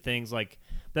stupid things, like,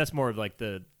 that's more of like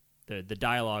the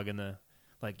dialogue and the,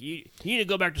 like, you need to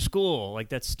go back to school. Like,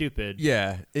 that's stupid.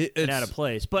 Yeah, and out of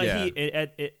place. But yeah.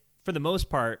 For the most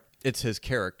part, it's his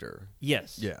character.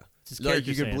 Yes. Yeah. It's his like,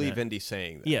 character you can saying believe that. Indy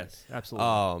saying that. Yes,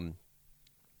 absolutely.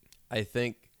 I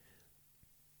think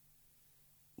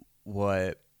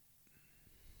what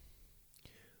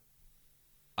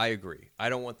I agree. I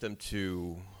don't want them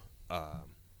to.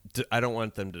 I don't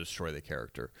want them to destroy the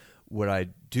character. What I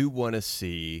do want to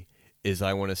see is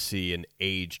I want to see an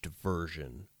aged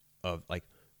version of, like,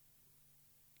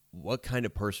 what kind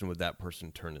of person would that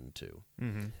person turn into?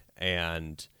 Mm-hmm.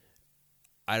 And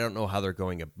I don't know how they're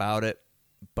going about it,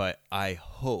 but I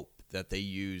hope that they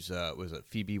use, was it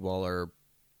Phoebe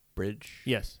Waller-Bridge?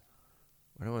 Yes.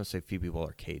 I don't want to say Phoebe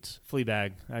Waller-Cates.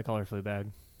 Fleabag. I call her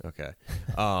Fleabag. Okay.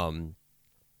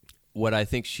 What I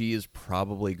think she is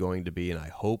probably going to be, and I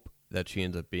hope that she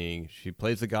ends up being, she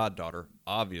plays the goddaughter,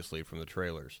 obviously, from the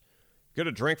trailers. Get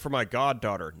a drink for my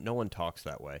goddaughter. No one talks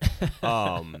that way.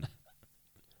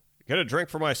 Get a drink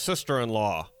for my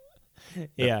sister-in-law.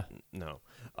 Yeah. No.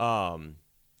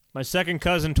 My second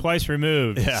cousin twice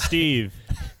removed, Steve.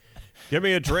 Give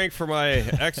me a drink for my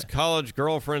ex-college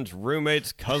girlfriend's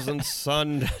roommate's cousin's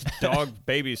son dog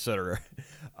babysitter.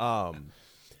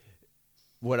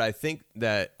 What I think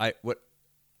that what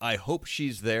I hope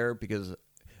she's there because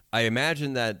I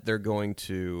imagine that they're going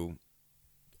to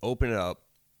open it up.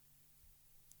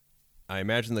 I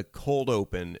imagine the cold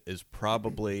open is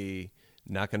probably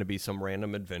not going to be some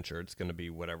random adventure. It's going to be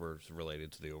whatever's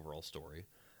related to the overall story.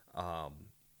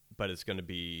 But it's going to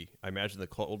be, I imagine the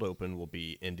cold open will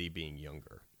be Indy being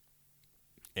younger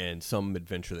and some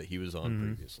adventure that he was on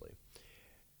previously.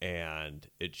 And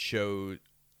it showed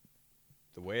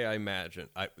the way I imagine,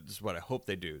 this is what I hope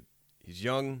they do. He's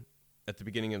young at the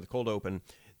beginning of the cold open.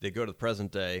 They go to the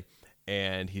present day,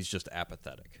 and he's just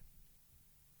apathetic.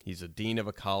 He's a dean of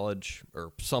a college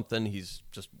or something. He's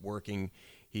just working.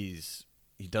 He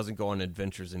doesn't go on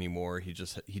adventures anymore. He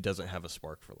doesn't have a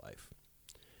spark for life.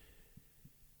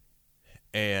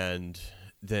 And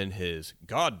then his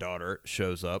goddaughter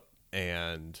shows up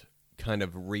and kind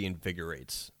of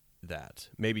reinvigorates that.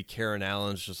 Maybe Karen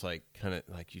Allen's just like kind of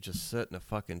like, you just sit in a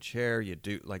fucking chair. You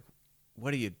do like,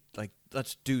 what do you like?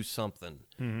 Let's do something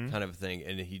kind of thing.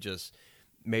 And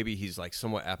maybe he's like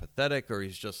somewhat apathetic, or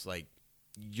he's just like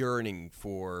yearning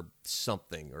for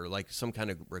something or like some kind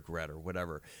of regret or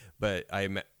whatever. But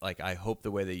I hope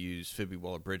the way they use Phoebe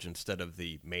Waller-Bridge instead of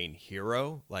the main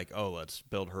hero, like, oh, let's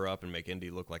build her up and make Indy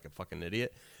look like a fucking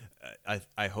idiot.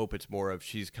 I hope it's more of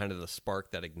she's kind of the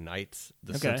spark that ignites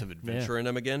the sense of adventure in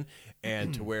him again,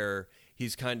 and to where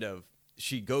he's kind of,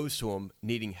 she goes to him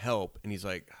needing help, and he's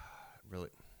like, really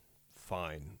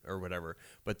fine or whatever,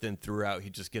 but then throughout he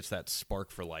just gets that spark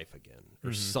for life again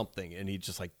or something, and he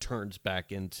just like turns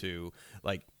back into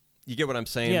like, you get what I'm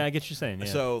saying? Yeah, I get what you're saying. Yeah.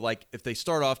 So like if they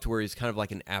start off to where he's kind of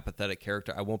like an apathetic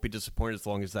character, I won't be disappointed as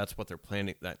long as that's what they're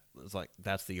planning. That is like,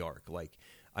 that's the arc. Like,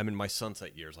 I'm in my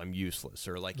sunset years, I'm useless,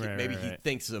 or like maybe he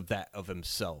thinks of that of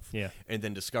himself, and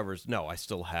then discovers, no, I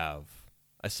still have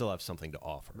something to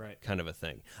offer, kind of a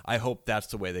thing. I hope that's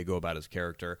the way they go about his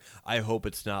character. I hope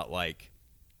it's not like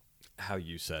how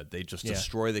you said, they just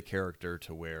destroy the character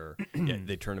to where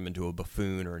they turn him into a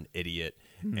buffoon or an idiot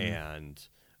and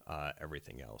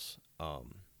everything else. I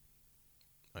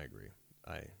agree.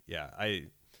 I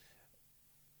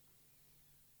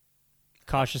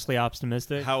cautiously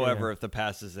optimistic. However, if the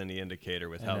past is any indicator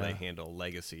with how they handle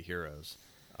legacy heroes,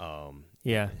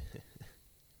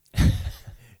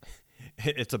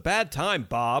 it's a bad time,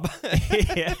 Bob.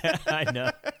 Yeah, I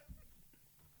know.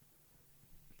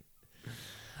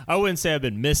 I wouldn't say I've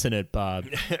been missing it, Bob.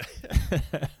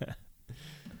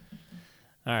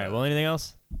 All right. Well, anything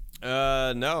else?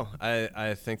 No.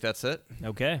 I think that's it.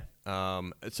 Okay.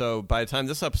 So by the time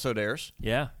this episode airs,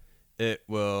 it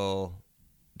will.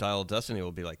 Dial of Destiny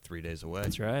will be like 3 days away.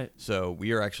 That's right. So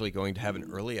we are actually going to have an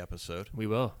early episode. We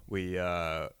will. We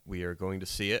are going to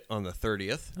see it on the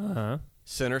 30th.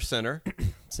 Center,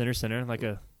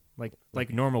 like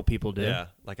normal people do. Yeah,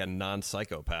 like a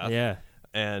non-psychopath. Yeah.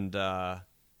 And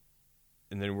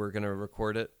then we're gonna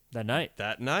record it that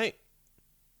night.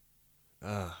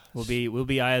 We'll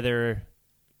be either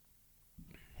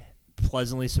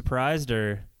pleasantly surprised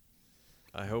or.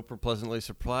 I hope we're pleasantly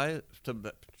surprised.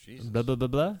 Jesus. Blah blah blah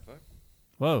blah. Fuck.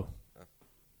 Whoa.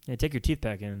 Yeah, take your teeth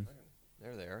back in.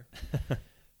 There they are.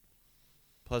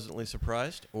 Pleasantly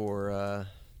surprised, or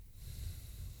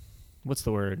what's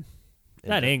the word?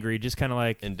 Not angry, just kind of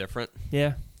like indifferent.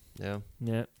 Yeah. Yeah.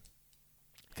 Yeah.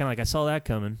 Kind of like I saw that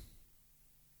coming.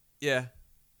 Yeah.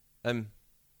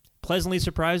 Pleasantly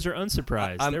surprised or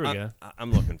unsurprised. There we go.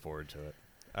 I'm looking forward to it.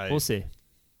 We'll see.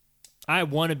 I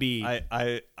want to be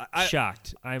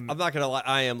shocked. I'm not gonna lie.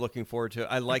 I am looking forward to it.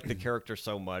 I like the character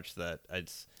so much that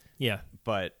it's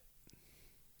But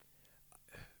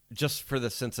just for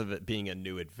the sense of it being a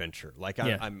new adventure, like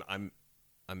I'm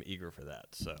eager for that.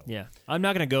 So I'm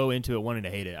not gonna go into it wanting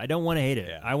to hate it. I don't want to hate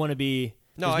it. I want to be.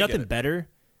 There's nothing better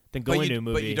than going to a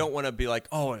movie. But you don't want to be like,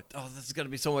 oh, this is gonna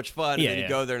be so much fun. And then you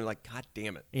go there and like, God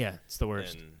damn it. Yeah, it's the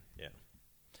worst. And,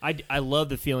 I love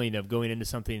the feeling of going into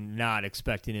something not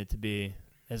expecting it to be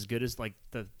as good as like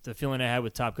the feeling I had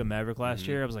with Top Gun Maverick last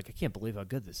year. I was like, I can't believe how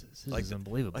good this is. This is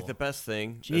unbelievable. Like the best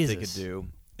thing that they could do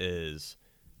is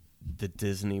the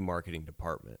Disney marketing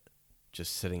department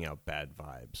just sitting out bad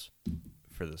vibes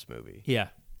for this movie. Yeah.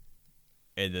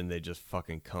 And then they just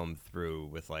fucking come through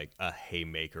with like a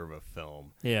haymaker of a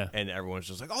film. Yeah. And everyone's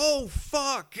just like, oh,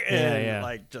 fuck. And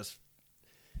like just...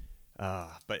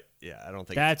 but yeah, I don't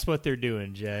think that's what they're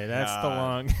doing, Jay.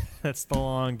 That's the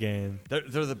long game. They're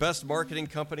the best marketing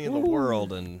company in the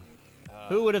world, and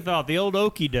who would have thought? The old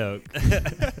okey doke,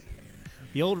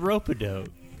 the old rope-a-dope.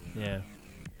 Yeah.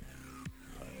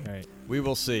 All right. We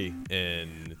will see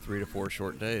in 3 to 4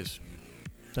 short days.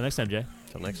 Till next time, Jay.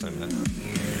 Till next time,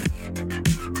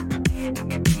 man.